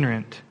and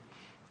ignorant.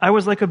 I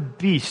was like a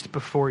beast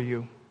before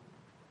you.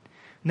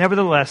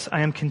 Nevertheless,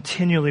 I am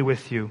continually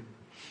with you.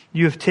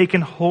 You have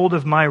taken hold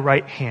of my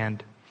right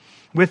hand.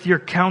 With your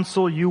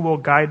counsel you will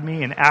guide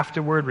me, and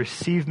afterward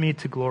receive me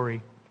to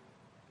glory.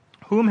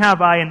 Whom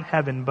have I in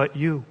heaven but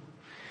you?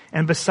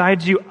 And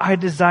besides you, I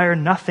desire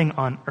nothing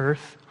on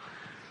earth.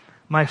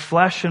 My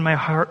flesh and my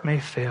heart may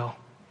fail,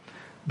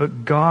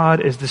 but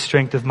God is the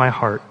strength of my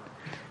heart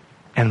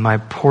and my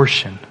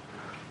portion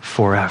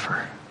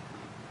forever."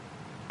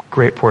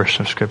 Great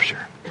portion of Scripture.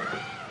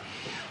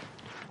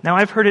 Now,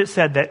 I've heard it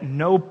said that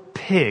no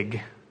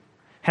pig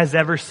has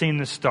ever seen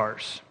the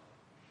stars.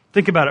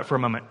 Think about it for a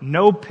moment.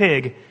 No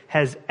pig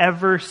has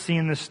ever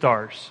seen the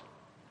stars.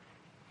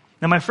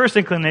 Now, my first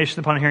inclination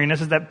upon hearing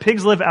this is that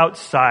pigs live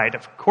outside.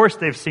 Of course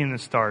they've seen the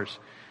stars.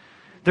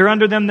 They're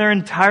under them their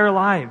entire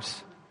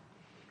lives.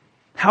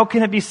 How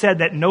can it be said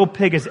that no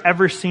pig has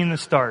ever seen the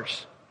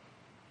stars?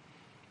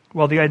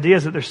 Well, the idea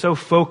is that they're so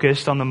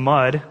focused on the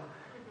mud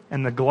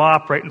and the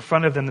glop right in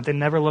front of them that they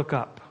never look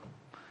up.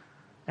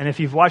 And if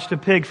you've watched a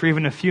pig for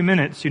even a few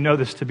minutes, you know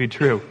this to be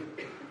true.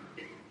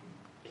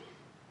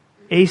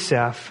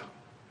 Asaph,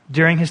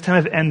 during his time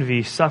of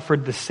envy,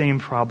 suffered the same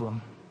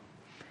problem.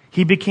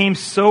 He became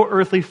so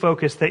earthly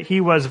focused that he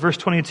was, verse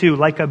 22,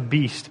 like a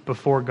beast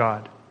before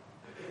God.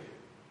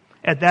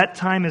 At that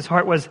time, his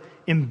heart was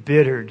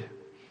embittered.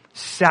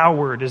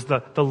 Soured is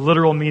the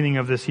literal meaning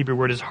of this Hebrew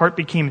word. His heart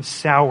became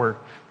sour.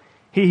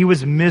 He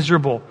was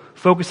miserable,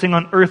 focusing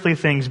on earthly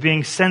things,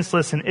 being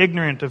senseless and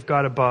ignorant of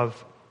God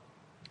above.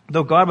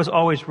 Though God was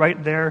always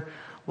right there,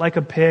 like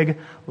a pig,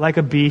 like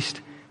a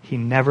beast, he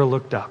never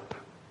looked up.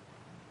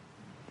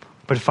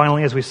 But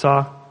finally, as we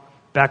saw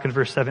back in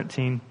verse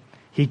 17,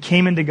 he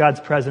came into God's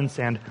presence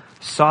and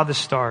saw the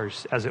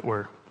stars, as it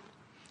were.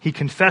 He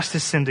confessed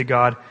his sin to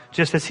God,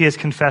 just as he has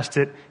confessed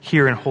it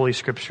here in Holy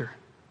Scripture.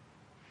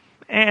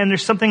 And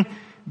there's something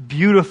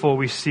beautiful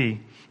we see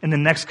in the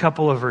next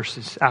couple of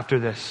verses after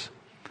this.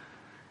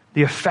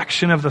 The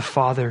affection of the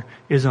Father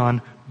is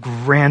on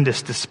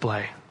grandest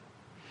display.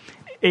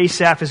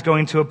 Asaph is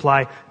going to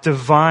apply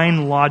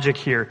divine logic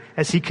here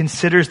as he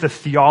considers the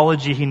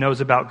theology he knows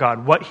about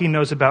God, what he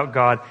knows about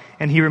God.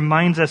 And he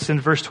reminds us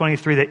in verse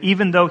 23 that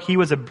even though he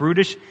was a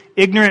brutish,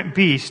 ignorant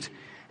beast,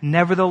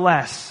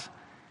 nevertheless,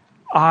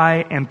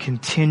 I am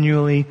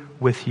continually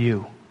with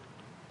you.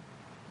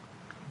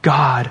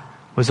 God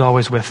was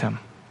always with him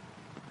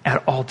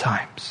at all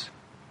times.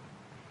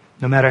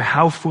 No matter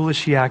how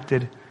foolish he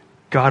acted,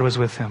 God was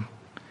with him.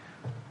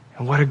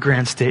 And what a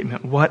grand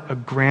statement. What a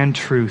grand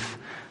truth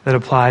that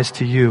applies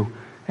to you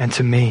and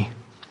to me.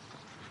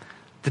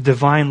 The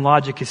divine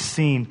logic is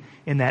seen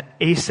in that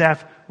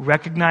Asaph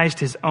recognized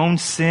his own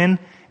sin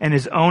and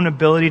his own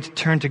ability to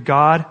turn to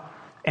God,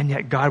 and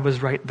yet God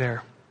was right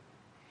there.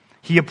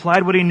 He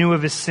applied what he knew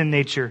of his sin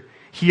nature.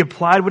 He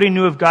applied what he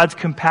knew of God's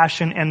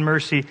compassion and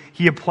mercy.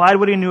 He applied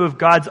what he knew of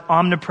God's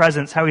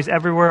omnipresence, how he's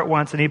everywhere at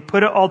once, and he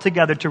put it all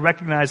together to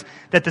recognize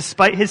that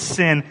despite his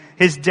sin,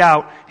 his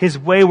doubt, his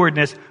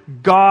waywardness,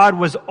 God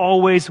was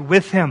always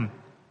with him.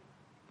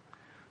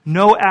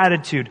 No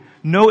attitude,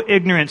 no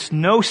ignorance,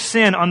 no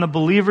sin on the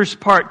believer's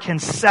part can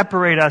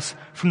separate us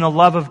from the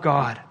love of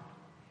God.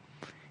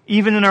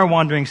 Even in our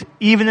wanderings,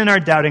 even in our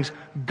doubtings,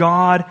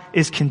 God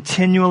is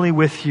continually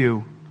with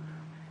you,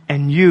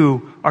 and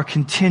you are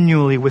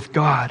continually with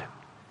God.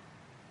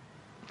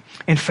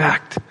 In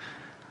fact,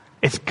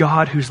 it's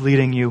God who's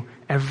leading you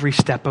every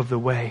step of the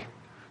way.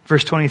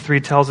 Verse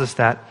 23 tells us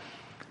that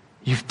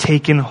you've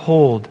taken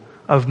hold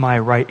of my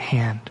right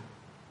hand.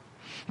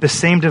 The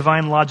same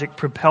divine logic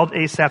propelled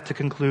Asaph to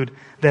conclude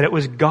that it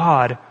was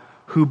God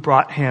who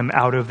brought him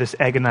out of this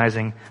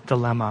agonizing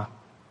dilemma.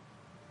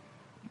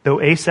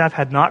 Though Asaph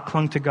had not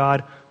clung to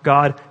God,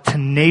 God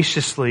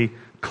tenaciously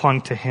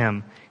clung to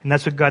him. And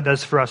that's what God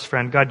does for us,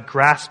 friend. God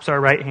grasps our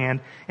right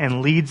hand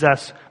and leads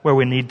us where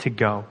we need to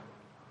go.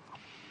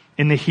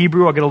 In the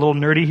Hebrew, I'll get a little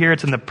nerdy here,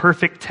 it's in the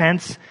perfect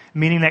tense,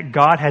 meaning that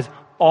God has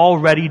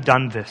already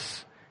done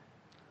this.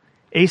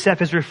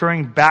 Asaph is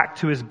referring back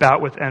to his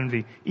bout with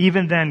envy.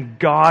 Even then,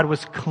 God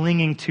was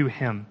clinging to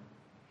him.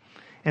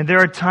 And there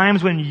are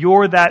times when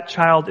you're that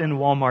child in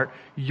Walmart.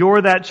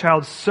 You're that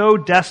child so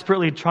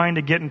desperately trying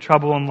to get in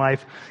trouble in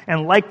life.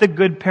 And like the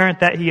good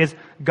parent that he is,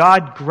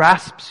 God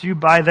grasps you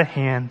by the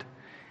hand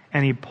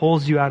and he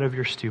pulls you out of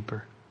your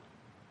stupor.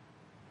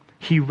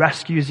 He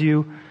rescues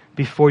you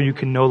before you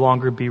can no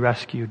longer be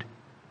rescued.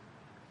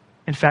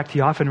 In fact, he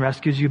often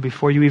rescues you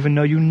before you even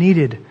know you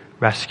needed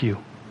rescue.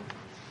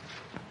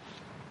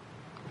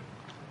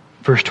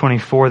 Verse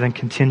 24 then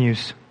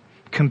continues,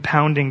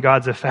 compounding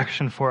God's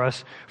affection for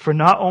us. For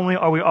not only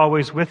are we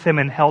always with him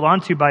and held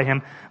onto by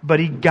him,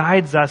 but he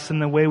guides us in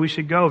the way we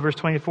should go. Verse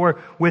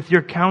 24, with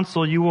your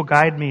counsel you will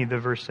guide me, the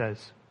verse says.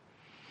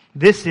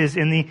 This is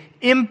in the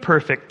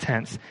imperfect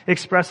tense,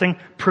 expressing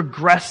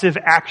progressive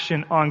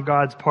action on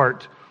God's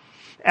part.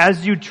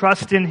 As you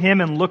trust in him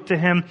and look to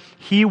him,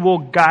 he will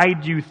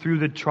guide you through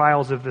the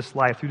trials of this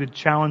life, through the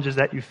challenges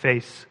that you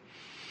face.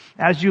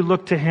 As you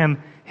look to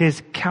him,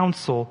 his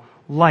counsel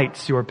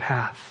lights your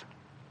path.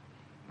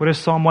 What does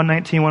Psalm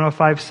 119,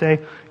 105 say?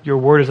 Your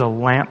word is a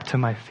lamp to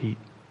my feet,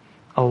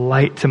 a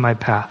light to my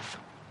path.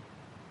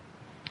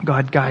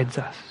 God guides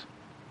us.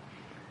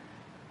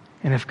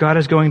 And if God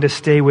is going to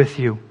stay with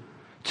you,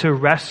 to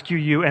rescue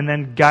you and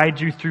then guide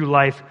you through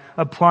life,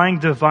 applying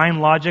divine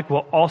logic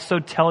will also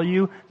tell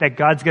you that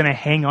God's going to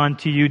hang on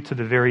to you to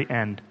the very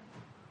end.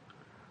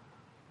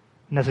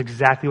 And that's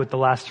exactly what the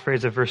last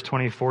phrase of verse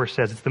 24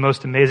 says. It's the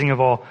most amazing of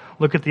all.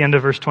 Look at the end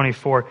of verse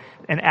 24.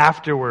 And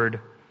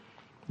afterward,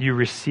 you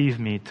receive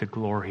me to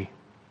glory.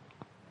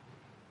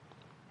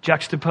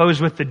 Juxtaposed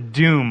with the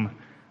doom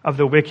of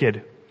the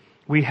wicked,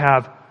 we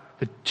have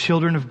the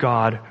children of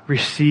God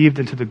received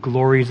into the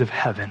glories of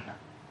heaven.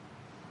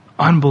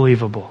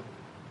 Unbelievable.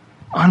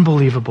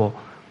 Unbelievable.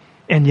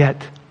 And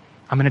yet,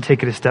 I'm going to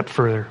take it a step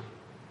further.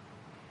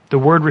 The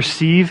word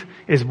receive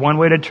is one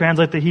way to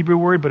translate the Hebrew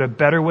word, but a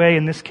better way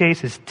in this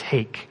case is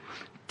take.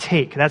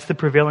 Take. That's the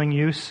prevailing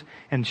use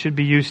and should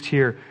be used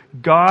here.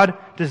 God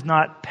does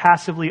not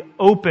passively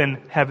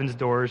open heaven's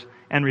doors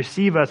and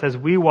receive us as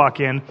we walk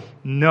in.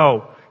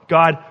 No.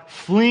 God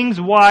flings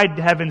wide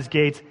heaven's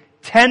gates,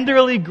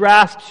 tenderly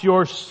grasps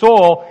your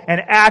soul,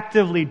 and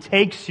actively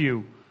takes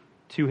you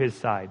to his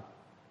side.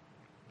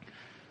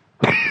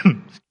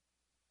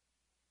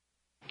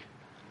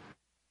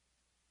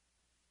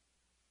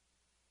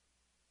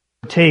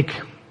 Take,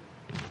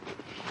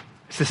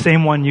 it's the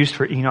same one used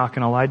for Enoch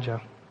and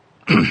Elijah.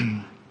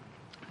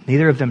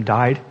 Neither of them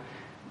died.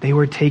 They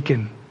were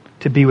taken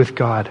to be with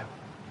God.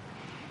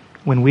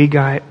 When we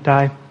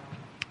die,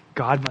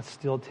 God must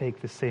still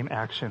take the same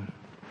action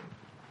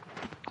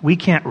We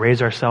can't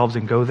raise ourselves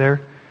and go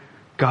there.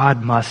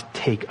 God must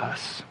take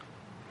us.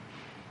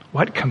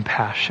 What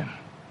compassion.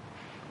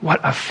 What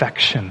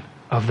affection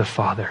of the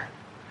Father.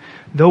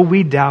 Though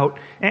we doubt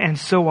and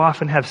so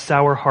often have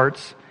sour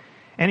hearts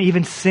and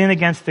even sin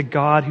against the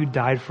God who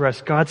died for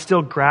us, God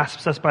still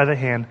grasps us by the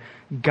hand,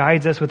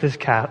 guides us with his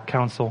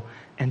counsel,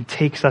 and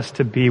takes us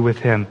to be with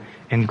him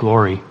in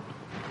glory.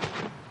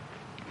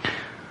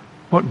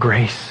 What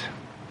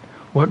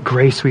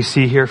grace we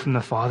see here from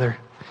the Father,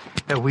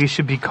 that we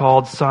should be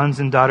called sons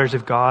and daughters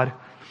of God.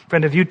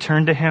 Friend, have you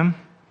turned to him?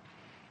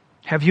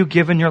 Have you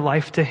given your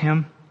life to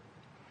him?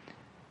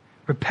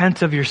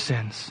 Repent of your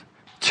sins.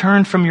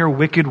 Turn from your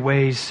wicked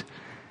ways.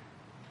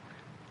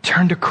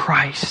 Turn to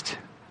Christ.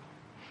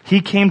 He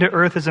came to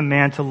earth as a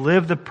man to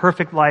live the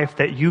perfect life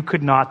that you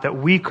could not, that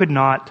we could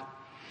not.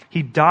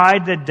 He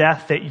died the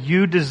death that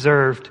you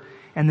deserved,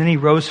 and then he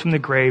rose from the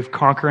grave,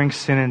 conquering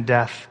sin and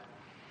death.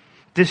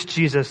 This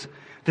Jesus,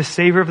 the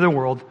Savior of the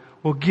world,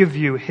 will give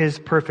you his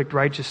perfect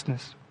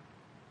righteousness.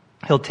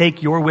 He'll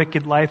take your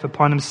wicked life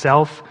upon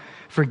himself,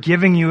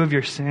 forgiving you of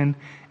your sin,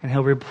 and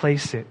he'll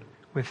replace it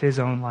with his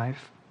own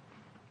life.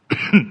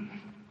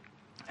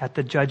 At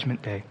the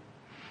judgment day,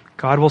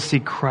 God will see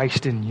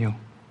Christ in you,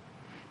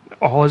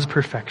 all his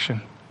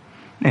perfection,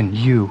 and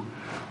you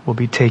will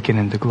be taken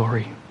into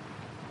glory.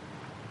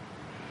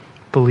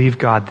 Believe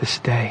God this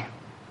day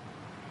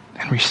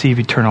and receive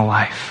eternal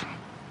life.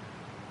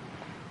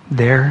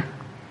 There,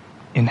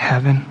 in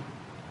heaven,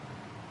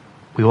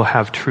 we will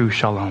have true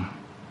shalom.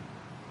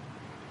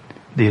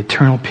 The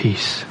eternal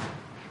peace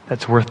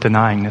that's worth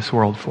denying this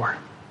world for.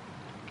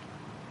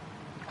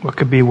 What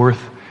could be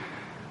worth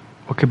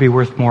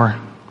more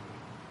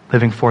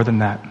living for than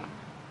that?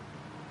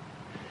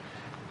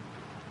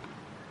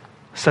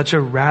 Such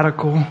a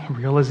radical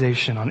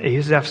realization on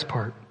Asaph's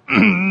part.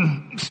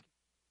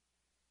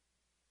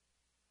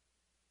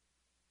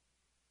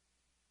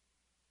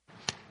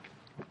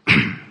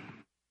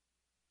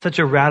 Such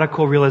a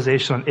radical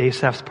realization on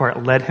Asaph's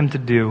part led him to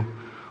do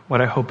what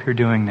I hope you're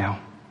doing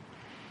now.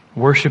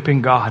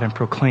 Worshiping God and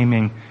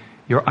proclaiming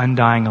your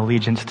undying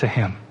allegiance to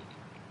him.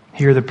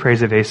 Hear the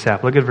praise of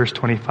Asaph. Look at verse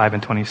 25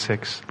 and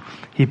 26.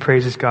 He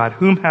praises God.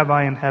 Whom have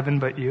I in heaven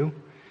but you?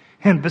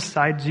 And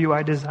besides you,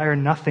 I desire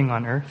nothing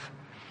on earth.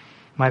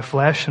 My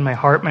flesh and my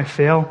heart may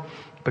fail,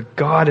 but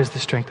God is the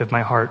strength of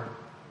my heart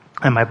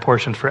and my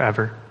portion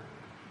forever.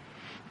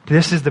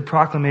 This is the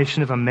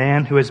proclamation of a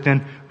man who has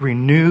been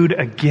renewed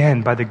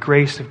again by the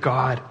grace of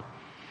God.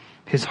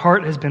 His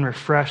heart has been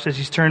refreshed as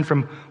he's turned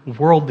from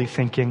worldly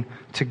thinking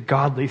to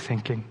godly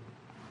thinking.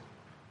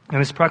 And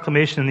this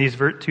proclamation in these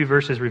two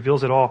verses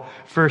reveals it all.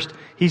 First,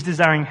 he's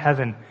desiring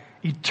heaven,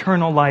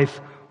 eternal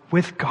life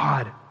with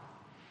God.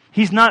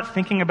 He's not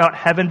thinking about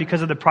heaven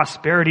because of the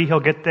prosperity he'll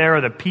get there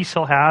or the peace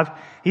he'll have.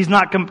 He's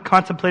not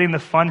contemplating the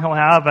fun he'll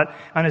have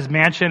on his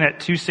mansion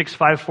at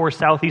 2654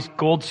 Southeast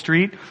Gold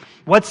Street.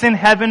 What's in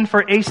heaven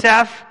for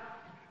Asaph?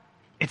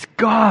 It's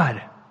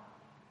God.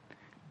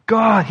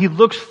 God. He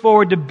looks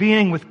forward to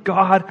being with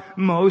God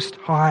Most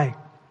High.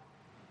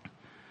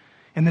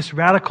 And this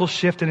radical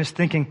shift in his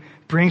thinking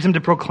brings him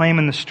to proclaim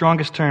in the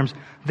strongest terms,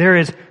 there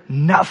is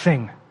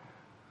nothing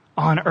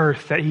on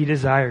earth that he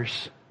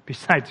desires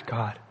besides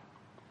God.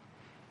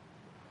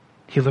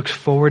 He looks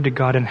forward to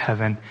God in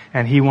heaven,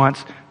 and he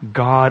wants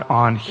God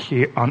on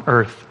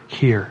earth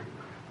here,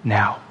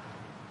 now.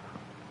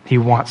 He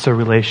wants a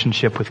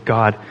relationship with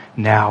God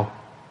now.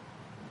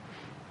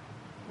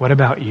 What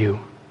about you?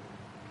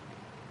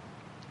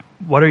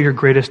 What are your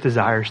greatest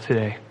desires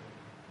today?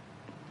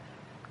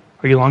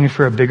 Are you longing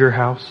for a bigger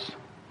house,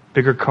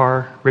 bigger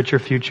car, richer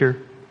future?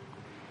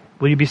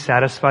 Will you be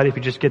satisfied if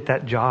you just get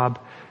that job,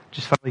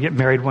 just finally get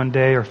married one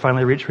day, or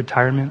finally reach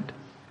retirement?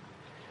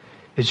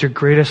 Is your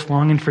greatest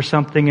longing for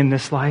something in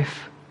this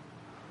life?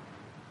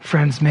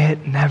 Friends, may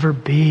it never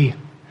be.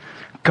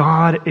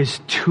 God is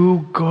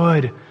too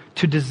good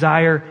to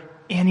desire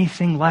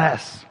anything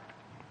less.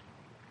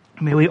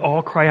 May we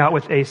all cry out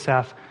with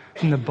Asaph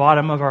from the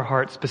bottom of our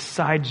hearts,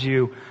 besides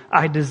you,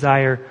 I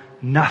desire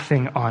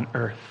nothing on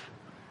earth.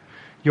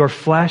 Your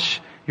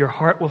flesh, your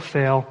heart will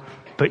fail,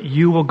 but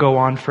you will go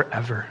on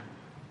forever.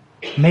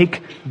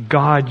 Make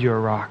God your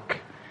rock.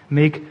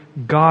 Make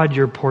God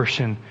your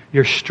portion,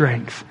 your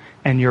strength,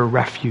 and your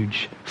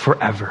refuge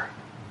forever.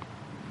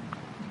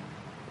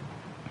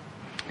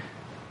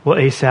 Well,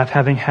 Asaph,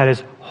 having had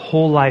his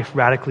whole life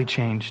radically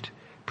changed,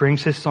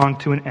 brings his song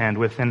to an end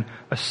with an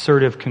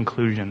assertive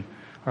conclusion.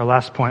 Our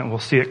last point, we'll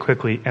see it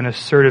quickly, an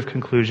assertive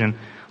conclusion.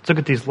 Let's look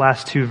at these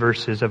last two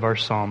verses of our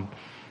psalm.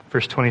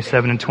 Verse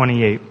 27 and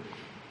 28.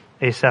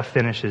 Asaph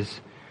finishes,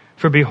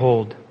 for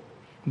behold,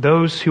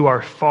 those who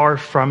are far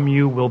from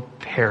you will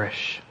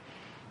perish.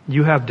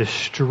 You have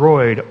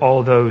destroyed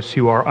all those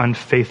who are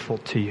unfaithful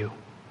to you.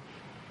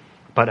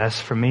 But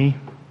as for me,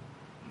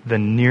 the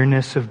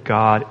nearness of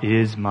God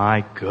is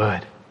my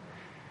good.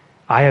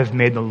 I have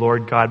made the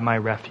Lord God my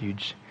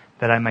refuge,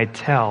 that I may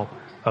tell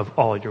of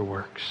all your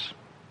works.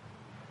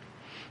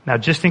 Now,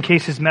 just in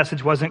case his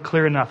message wasn't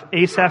clear enough,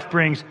 Asaph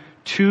brings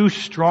two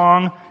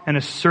strong and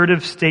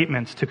assertive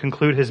statements to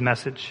conclude his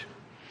message.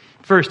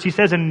 First, he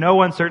says in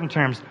no uncertain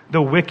terms,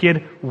 the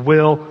wicked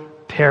will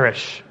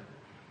perish.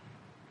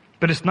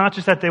 But it's not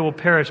just that they will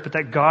perish, but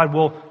that God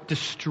will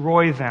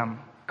destroy them.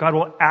 God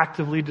will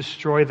actively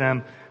destroy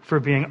them for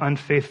being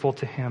unfaithful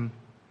to him.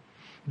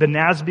 The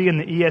NASB and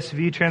the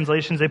ESV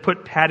translations, they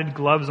put padded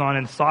gloves on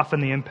and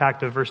soften the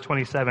impact of verse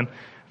 27.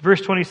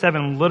 Verse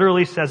 27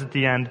 literally says at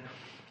the end,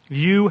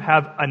 you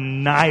have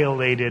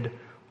annihilated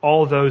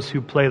all those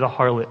who play the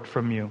harlot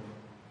from you.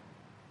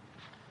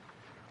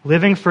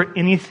 Living for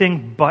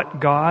anything but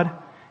God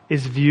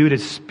is viewed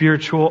as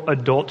spiritual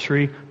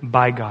adultery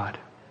by God.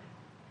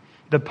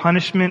 The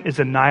punishment is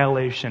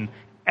annihilation,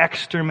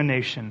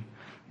 extermination.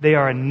 They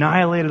are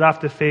annihilated off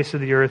the face of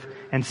the earth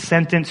and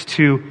sentenced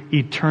to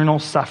eternal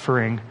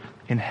suffering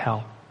in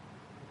hell.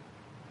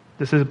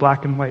 This is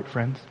black and white,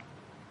 friends.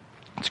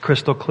 It's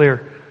crystal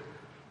clear.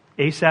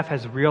 Asaph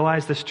has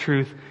realized this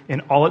truth in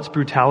all its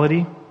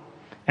brutality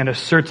and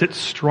asserts it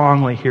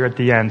strongly here at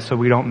the end so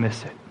we don't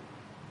miss it.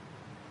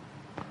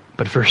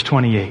 But verse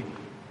 28,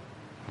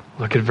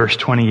 look at verse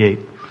 28.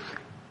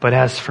 But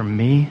as for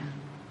me,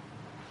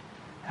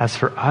 as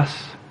for us,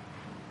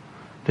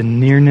 the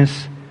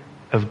nearness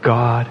of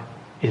God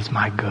is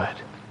my good.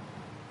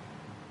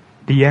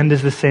 The end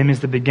is the same as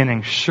the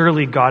beginning.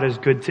 Surely God is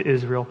good to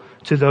Israel,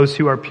 to those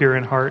who are pure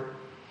in heart.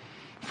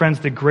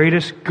 Friends, the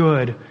greatest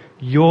good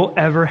you'll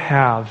ever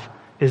have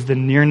is the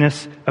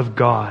nearness of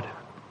God.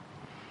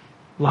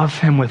 Love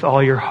him with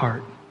all your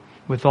heart,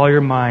 with all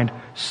your mind,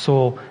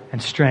 soul,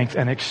 and strength,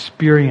 and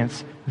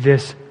experience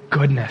this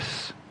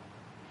goodness.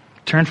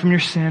 Turn from your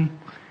sin,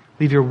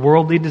 leave your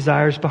worldly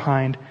desires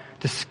behind,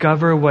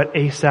 discover what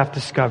Asaph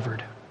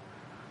discovered.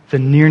 The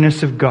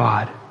nearness of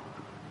God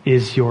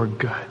is your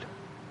good.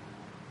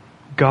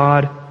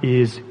 God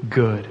is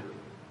good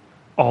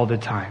all the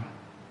time.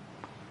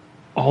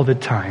 All the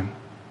time.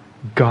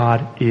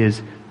 God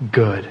is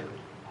good.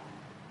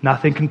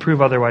 Nothing can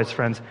prove otherwise,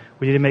 friends.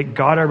 We need to make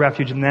God our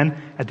refuge. And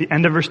then at the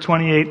end of verse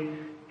 28,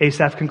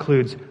 Asaph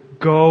concludes,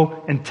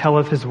 go and tell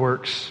of his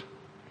works.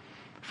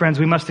 Friends,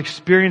 we must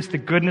experience the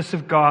goodness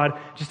of God,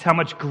 just how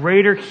much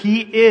greater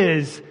he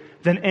is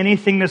than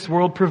anything this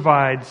world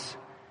provides.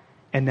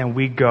 And then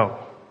we go.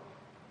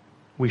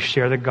 We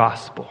share the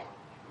gospel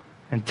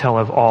and tell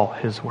of all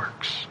his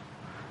works.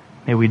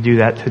 May we do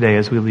that today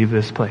as we leave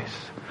this place.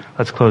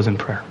 Let's close in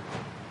prayer.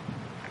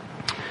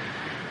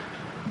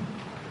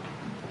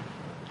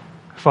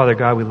 Father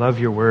God, we love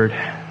your word,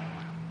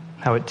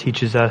 how it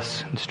teaches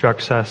us,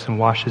 instructs us, and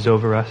washes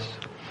over us.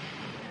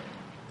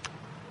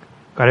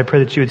 God, I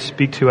pray that you would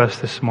speak to us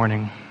this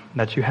morning,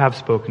 that you have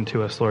spoken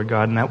to us, Lord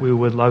God, and that we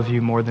would love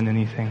you more than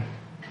anything.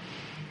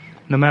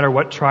 No matter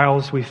what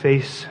trials we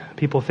face,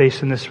 people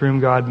face in this room,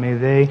 God, may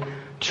they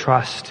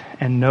trust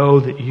and know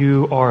that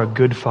you are a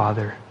good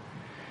Father,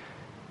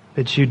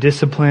 that you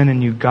discipline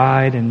and you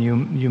guide and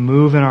you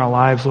move in our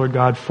lives, Lord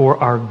God, for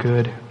our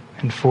good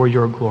and for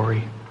your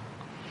glory.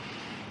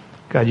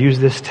 God, use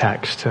this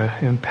text to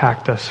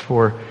impact us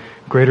for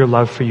greater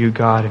love for you,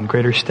 God, and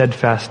greater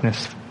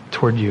steadfastness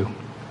toward you.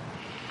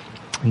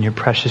 In your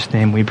precious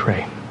name we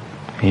pray.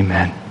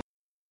 Amen.